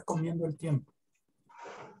me está comiendo el tiempo.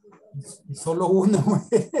 Y solo uno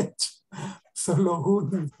he hecho. Solo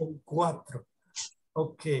uno, son 4.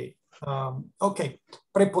 Okay. Okay.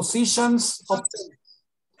 Prepositions of place.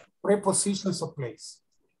 Prepositions of place.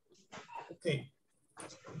 Okay.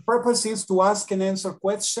 Purpose is to ask and answer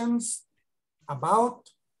questions about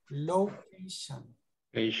location.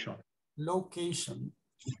 Location.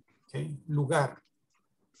 Okay. Lugar.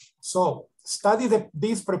 So, study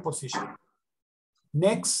this preposition.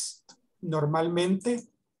 Next, normalmente,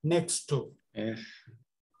 next to. Es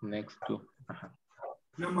next to. Ajá.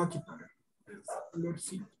 Vamos a quitar el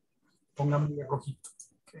colorcito. Pongámosle rojito.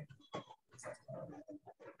 Okay.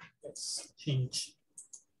 Let's change.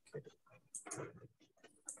 Okay.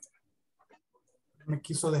 Me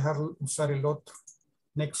quiso dejar usar el otro.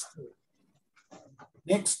 Next to.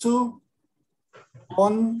 Next to.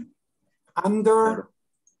 On. Under.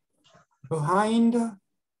 Behind.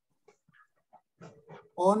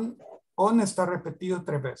 On está repetido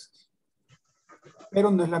 3 veces.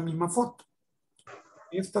 Pero no es la misma foto.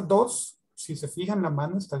 Estas dos, si se fijan, la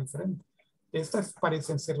mano está diferente. Estas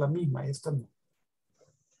parecen ser la misma, esta no.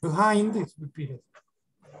 Behind is repeated.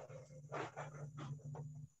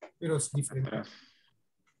 Pero es diferente.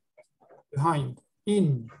 Behind.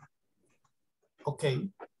 In. Ok.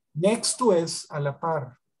 Next to es a la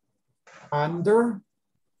par. Under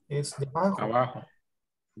es debajo. Abajo.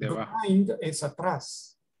 Debajo. Behind es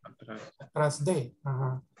atrás. Atrás de.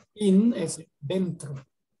 Ajá. In es dentro.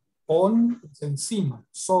 On es encima,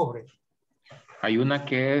 sobre. Hay una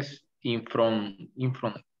que es in front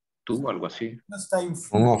to, algo así. No está In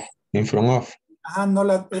front of. Ajá, no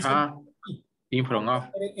la. Ajá. In front of.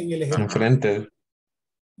 En el ejercicio. Enfrente.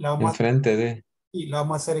 Enfrente de. Y la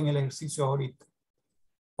vamos a hacer en el ejercicio ahorita.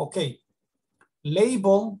 Ok.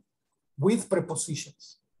 Label with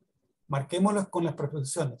prepositions. Marquémoslas con las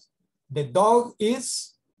preposiciones. The dog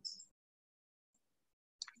is.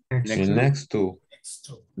 Next to. Next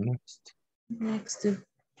to.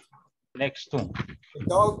 Next to. The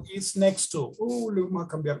dog is next to. Le vamos a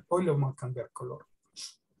cambiar. Hoy le vamos a cambiar color.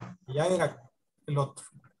 Ya era el otro,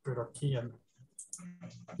 pero aquí ya no.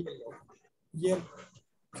 Yellow. Yellow.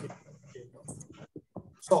 Okay. Yellow.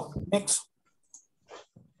 So, next.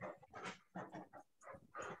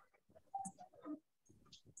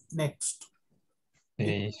 next.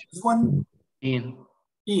 Eh, This one, In.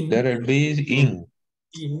 letter B is in.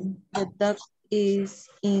 in. The dog is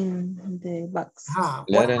in the box. What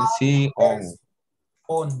Letter about C on.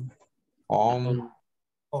 on? On.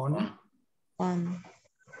 On. On.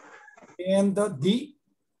 And the D?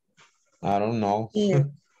 I don't know.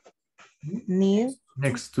 Near. Near.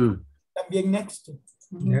 Next to. También next to.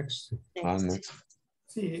 Next. Next.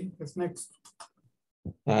 Sí, es next.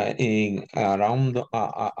 In around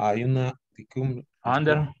hay una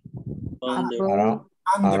Under. around,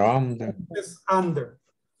 Under. around the, Es under.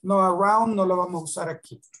 No, around no lo vamos a usar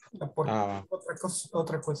aquí. Porque Ah.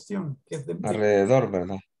 otra cuestión. Que es de, alrededor,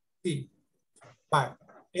 ¿verdad? sí. Vale.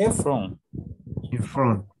 F. From. In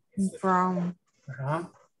front. From.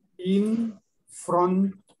 Ajá. In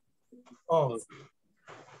front of.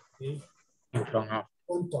 Okay. In front of.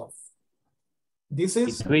 Front of. This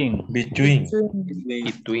is Between. Between.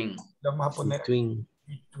 Between. lo vamos a poner Between.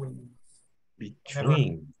 between.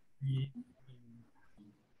 Between.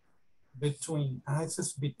 Between. Ah, ese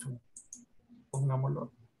es between.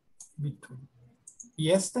 Pongámoslo. Between.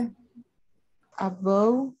 ¿Y este?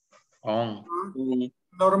 Above. On.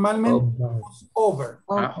 Normalmente over.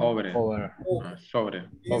 Over. Over. Sobre.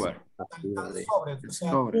 Over. Sobre. O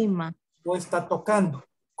sea, Encima. no está tocando.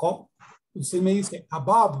 Usted me dice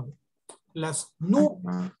above. Las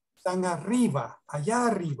nubes están arriba, allá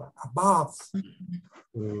arriba, above.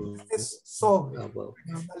 Es sobre.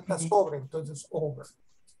 Salta sobre, entonces over.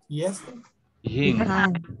 ¿Y este?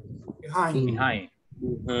 Behind. Behind.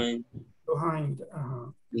 Behind. Behind.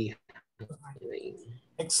 Ajá.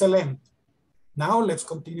 Excellent. Now let's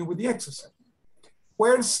continue with the exercise.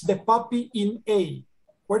 Where's the puppy in A?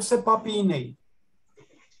 Where's the puppy in A?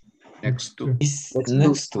 Next to. It's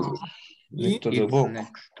next to. Next to the It's book.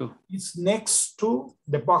 next to. It's next to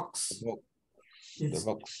the box. The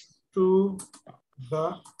box. To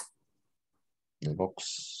The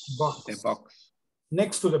box. box. The box.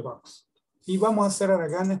 Next to the box. Y vamos a hacer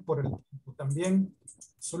haraganes por el tiempo también.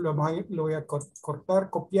 Solo lo voy a cortar,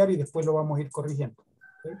 copiar y después lo vamos a ir corrigiendo.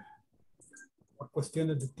 ¿Okay? Por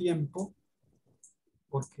cuestiones de tiempo.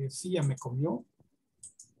 Porque sí, ya me comió.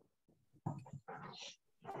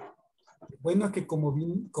 Bueno, es que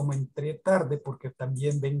como entré tarde, porque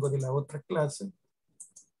también vengo de la otra clase,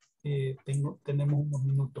 tenemos unos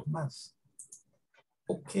minutos más.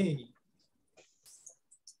 Ok.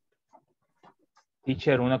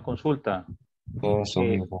 Teacher, una consulta. Eso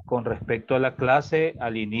mismo. Con respecto a la clase,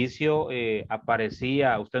 al inicio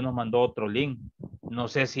aparecía, usted nos mandó otro link. No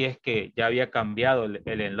sé si es que ya había cambiado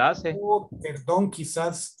el enlace. Oh, perdón,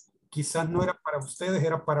 quizás no era para ustedes,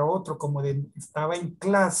 era para otro, como estaba en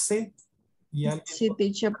clase y alguien... Sí,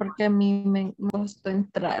 teacher, porque a mí me costó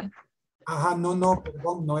entrar. Ajá, no,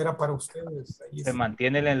 perdón, no era para ustedes. Ahí Se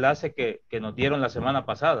mantiene el enlace que nos dieron la semana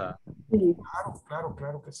pasada.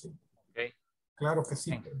 Claro que sí. Okay. Claro que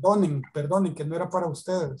sí. Perdonen, que no era para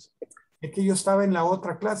ustedes. Es que yo estaba en la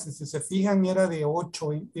otra clase. Si se fijan, era de 8,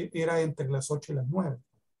 era entre las 8 y las 9.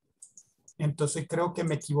 Entonces creo que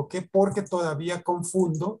me equivoqué porque todavía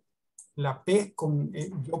confundo la P con...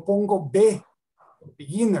 yo pongo B,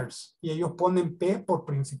 beginners, y ellos ponen P por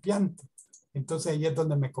principiante. Entonces ahí es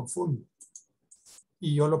donde me confundo.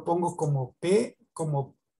 Y yo lo pongo como P,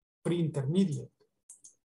 como pre-intermediate.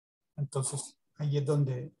 Entonces ahí es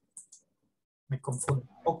donde me confundo.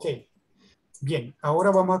 Ok. Bien,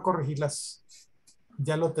 ahora vamos a corregirlas.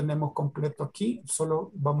 Ya lo tenemos completo aquí.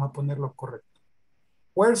 Solo vamos a ponerlo correcto.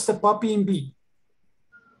 Where's the puppy in B?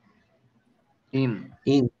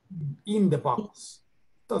 In the box.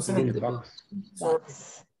 Entonces, the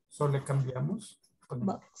box. solo le cambiamos.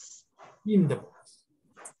 Box. In the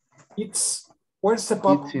box. Where's the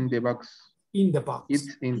puppy? It's in the box. In the box.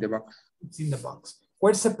 It's in the box. It's in the box.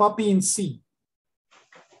 Where's the puppy in C?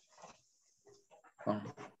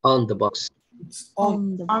 On the box. It's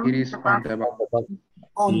on the box. It is on the box.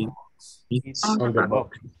 On the box. It's on the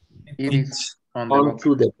box. It is on the box.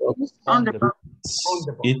 Onto the box. On the box. On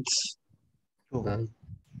the box.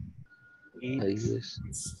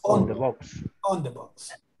 It's on the box. On the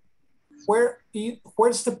box.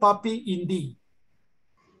 Where's the puppy in D?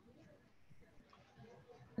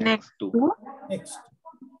 Next to. Next.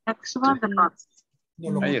 Next to the box.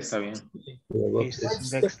 No, Ahí está bien.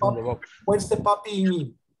 It's next to the box. Where's the puppy in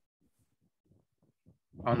E?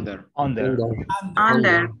 Under. Under.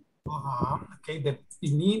 Under. Okay,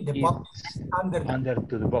 in E, the puppy is Under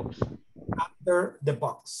to the box. Under the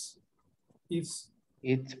box. It's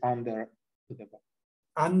under the box.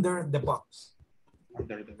 Under the box.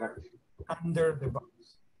 Under the box. Under the box.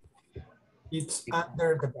 It's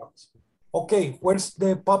under the box. Okay, where's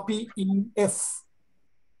the puppy in F? Under. Under the box. Under the box. Under the box. It's under the box. It's under the box. Okay, where's the puppy in G? It's under the box. Under the box. Under the box. It's under the box. Okay, where's the puppy in H? It's under the box. Under the box. Okay, where's the puppy in F?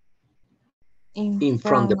 In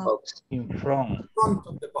front the box. In front. In front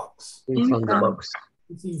of the box. In front the box.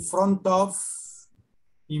 It's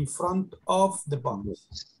in front of the box.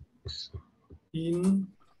 In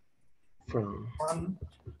front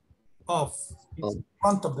of. It's in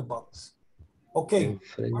front of the box. Okay.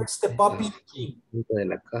 Where's the puppy in G?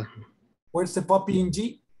 Where's the puppy in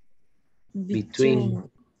G? Between.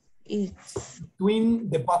 Between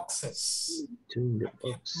the boxes. Between the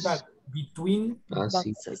boxes. Right. Between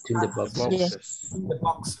Boxes. Between the boxes. Yes. between the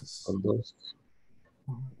boxes. On those.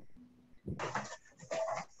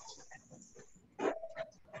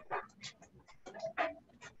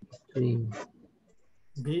 Between.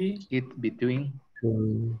 Between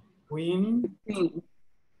Between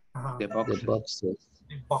the boxes.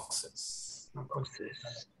 The boxes. the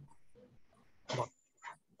boxes.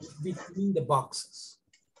 Between the boxes.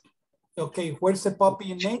 Okay, where's the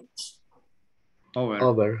puppy in H? Over.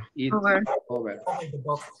 It's Over. over. Over the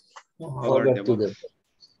box. Over the to box. the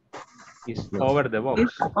It's over the box.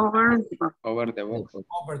 It's over the box. Over the box.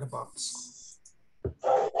 Over the box.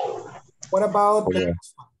 What about the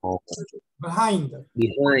next one? Behind.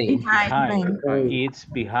 behind. Behind. It's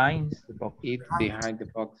behind the box. It's behind the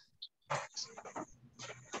box.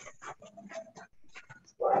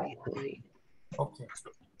 Behind. Okay.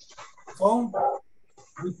 So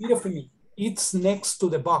repeat after me. It's next to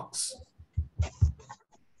the box.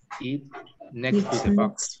 It's next to the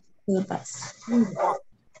box. To the box. In the box.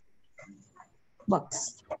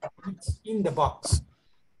 Box. It's in the box.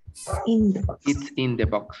 In the box. It's in the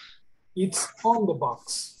box. It's on the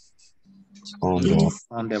box. Yes.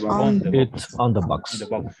 On the box. On the It's on the box. The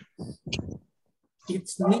box.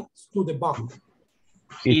 It's next to the box.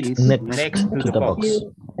 It's next to the box.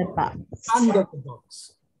 the box. Under the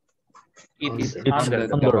box. It's It's under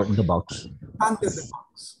the under box. the box. Under the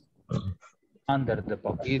box. Under the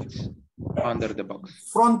box. It's under the box.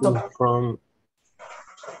 Front of From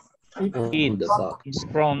it. on the box. It's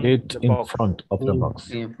from It the in box. front of the box.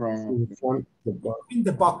 In front. In front the box. In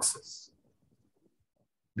the boxes.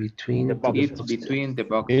 Between The box. It's between the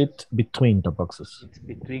box. It between the boxes. It's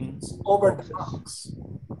between Over the boxes.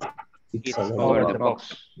 box. It's over over the box.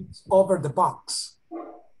 It's over the box.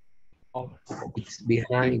 Over the box. It's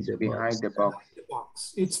behind the Behind box. the box. The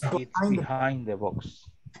box. It's It's behind the behind the box.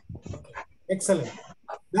 Excellent.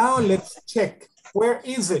 Now let's check. Where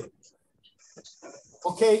is it?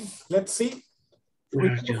 Okay, let's see.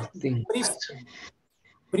 Where's your thing?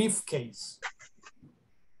 Briefcase.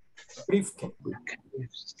 Briefcase.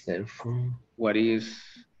 Cell phone. What is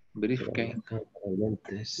briefcase?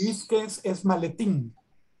 Lentes. Briefcase es maletín.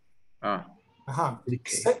 Ah, Ajá.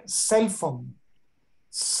 Briefcase. Cell phone.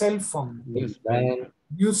 Cell phone. newspaper.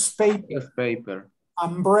 Newspaper. Newspaper.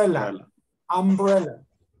 Umbrella. Umbrella.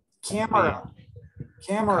 Camera.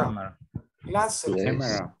 Camera. Camera. Glasses.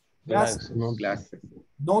 Camera. Glasses. Glasses.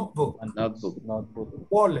 Notebook. Notebook. Notebook.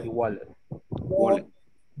 Wallet. Wallet. Wallet.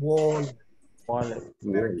 Wallet. Wallet.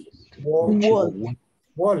 Wallet.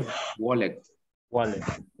 Wallet. Wallet. Wallet.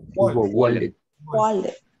 Wallet.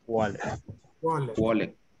 Wallet. Wallet. Wallet.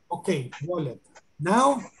 Wallet. Okay, wallet.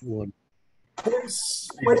 Now, Wallet. where's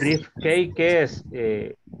Briefcase, ¿qué es?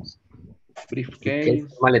 Briefcase.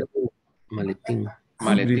 Maletín. Maletín.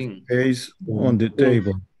 Maletín. Briefcase on the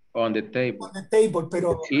table. On the table. on the table?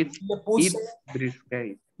 Pero It's le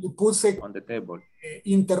briefcase puse on the table.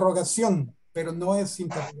 interrogación, pero no es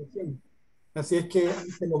interrogación. Así es que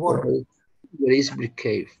se lo borro. Where is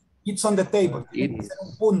briefcase? It's on the table. Tiene que ser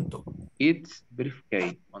un punto. It's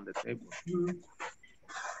briefcase on the table.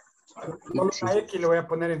 Solo la X le voy a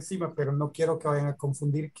poner encima, pero no quiero que vayan a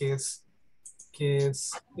confundir que es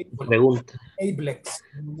Pregunta. tablex,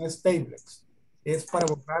 no es tablex. Es para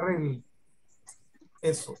borrar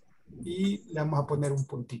eso. Y le vamos a poner un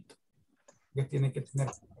puntito. Que tiene que tener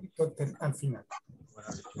puntito al final.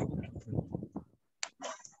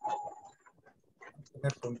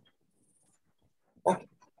 Okay.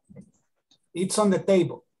 It's on the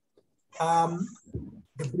table.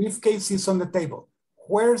 The briefcase is on the table.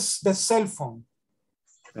 Where's the cell phone?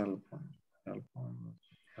 Cell phone. Cell phone.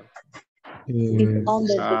 It's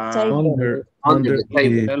under the table. Under the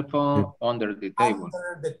table. Cell phone under the table.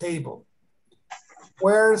 Under the table.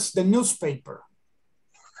 Where's the newspaper?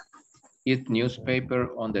 It's newspaper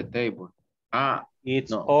on the table. Ah,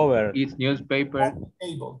 It's no. over. It's newspaper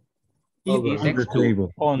Table. It's On the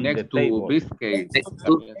table. On the next to table. briefcase. Next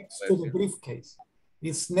to the briefcase.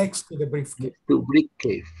 It's next to the briefcase. To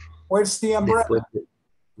briefcase. Where's the umbrella? Después de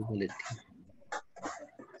maletín.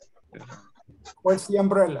 Where's the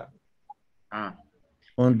umbrella? Ah,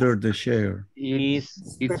 Under the chair.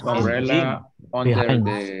 it's Behind umbrella under Behind.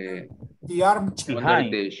 the The armchair. under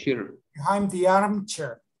the chair. Behind the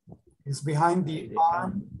armchair. It's behind the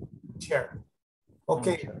armchair.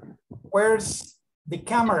 Okay. Where's the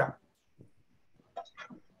camera?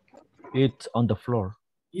 It's on the floor.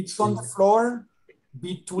 It's on the floor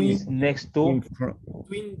between It's next to In front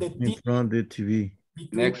of the TV.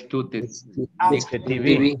 Next to the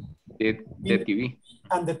TV. The TV.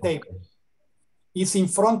 and the table. It's in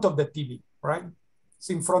front of the TV, right? It's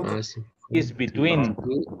in front of It's between.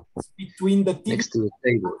 between the TV Next to the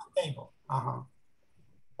table. and the table.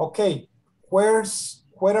 Okay. Where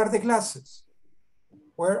are the glasses?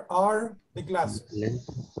 Where are the glasses?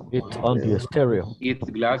 It's on the stereo. It's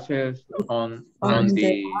glasses on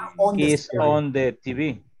Is stereo. on the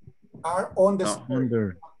TV. Are on the No. stereo.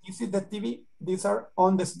 Under. This is the TV. These are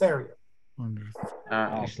on the stereo.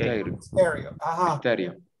 stereo. Stereo.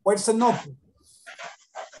 Stereo. Where's the notebook?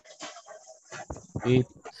 It's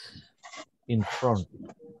in front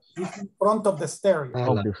It's in front of the stereo.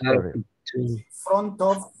 of the stereo. In front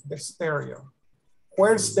of the stereo.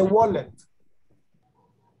 Where's the wallet?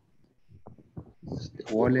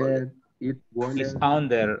 Wallet. It's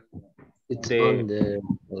under It's the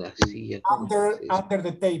Under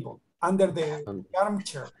the table. Under the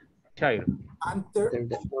armchair. chair. Under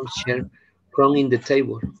the armchair. From in the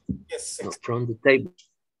table. yes. No, from the table.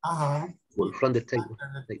 Well, from the table.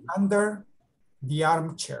 Under the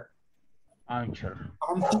armchair. Armchair.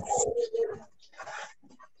 Armchair.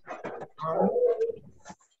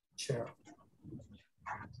 Armchair.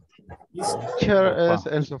 Chair es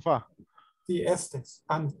el sofá. Sí, este es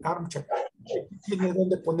armchair. Tiene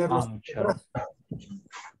donde ponerlos.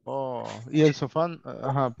 Oh, y el sofá,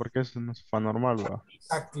 ajá, porque es un sofá normal, ¿verdad?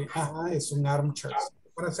 Exactly. Es un armchair.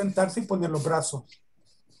 Para sentarse y poner los brazos.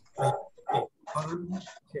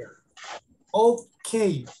 Armchair.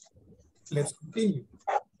 Okay. Let's continue.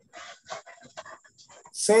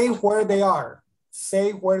 Say where they are.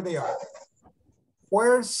 Say where they are.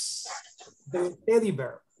 Where's the teddy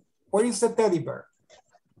bear? Where is the teddy bear?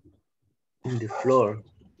 On the floor.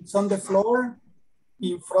 It's on the floor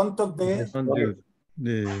in front of the computer.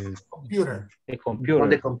 The computer. On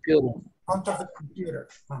the computer. In front of the computer.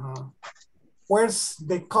 Where's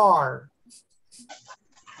the car?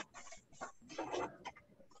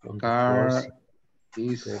 Car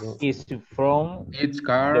is from its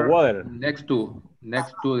car the water. next to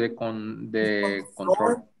the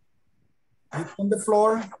control. It's on the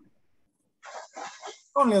floor.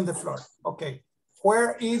 Only on the floor. Okay.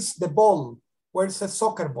 Where is the ball? Where's the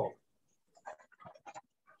soccer ball?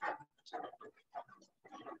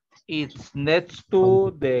 It's next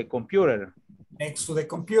to the computer. Next to the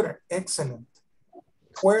computer. Excellent.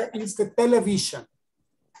 Where is the television?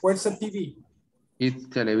 Where's the TV? It's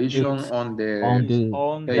television on the table.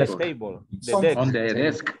 On the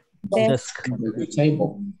desk. Desk. The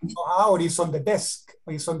table. Or it's on the desk.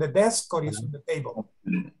 Or it's on the desk or it's on the table.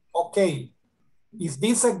 Okay. Is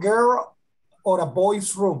this a girl or a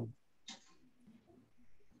boy's room?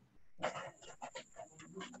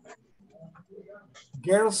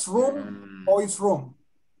 Girl's room, boy's room.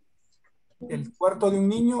 ¿El cuarto de un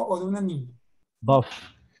niño o de una niña? Both.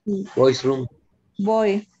 Boys room.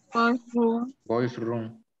 Boy. Boys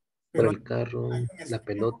room. Por el carro, la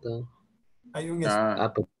pelota. Hay un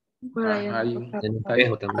hay un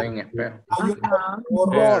espejo también.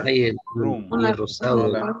 Hay el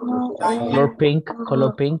rosado.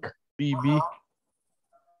 Color pink. BB.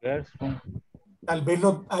 Tal vez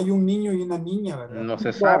hay un niño y una niña, ¿verdad? No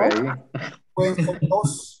se sabe ahí. Pueden ser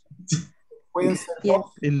dos. Pueden ser dos.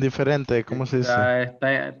 Indiferente, ¿cómo se dice?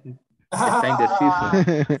 Está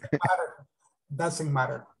indeciso. Doesn't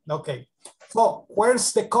matter. Okay. So,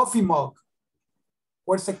 where's the coffee mug?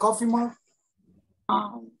 Where's the coffee mug?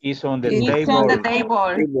 It's on the It's table. on the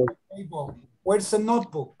table. Where's the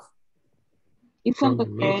notebook? It's on the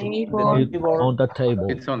table. On the table.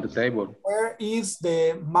 It's on the table. Where is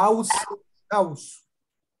the mouse house?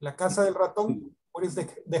 La casa del ratón. Where is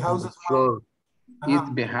the house's Floor. It's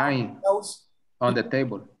behind house? on the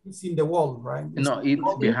table. It's in the wall, right? No, it's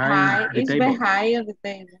behind the It's table. behind the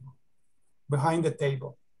table. Behind the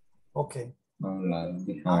table. Okay.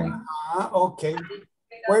 Behind. Okay.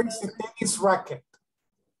 Where is the tennis racket?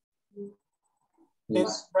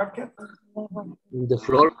 Tennis racket? The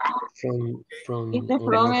floor. From It's the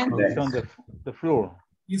front It's on the floor.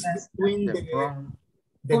 It's between the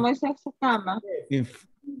 ¿Cómo es esa cama? It's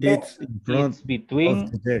in front It's between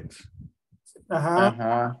of the desk.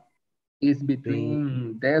 It's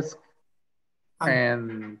between desk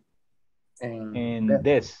and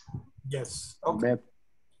this. Yes. Okay. bed.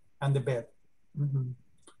 And the bed.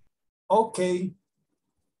 Okay.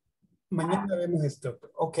 Mañana vemos esto.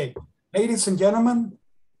 Okay. Ladies and gentlemen,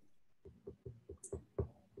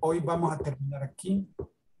 hoy vamos a terminar aquí.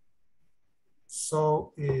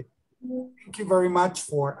 So thank you very much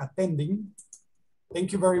for attending.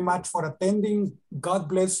 Thank you very much for attending. God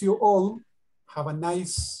bless you all. Have a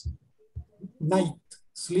nice night.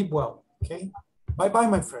 Sleep well, okay? Bye-bye,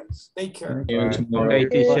 my friends. Take care. Okay,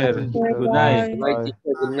 teacher. Good night. Bye,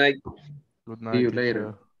 teacher. Good night. Good night. See you teacher.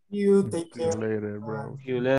 later. You take See you care. later, bro. See you later.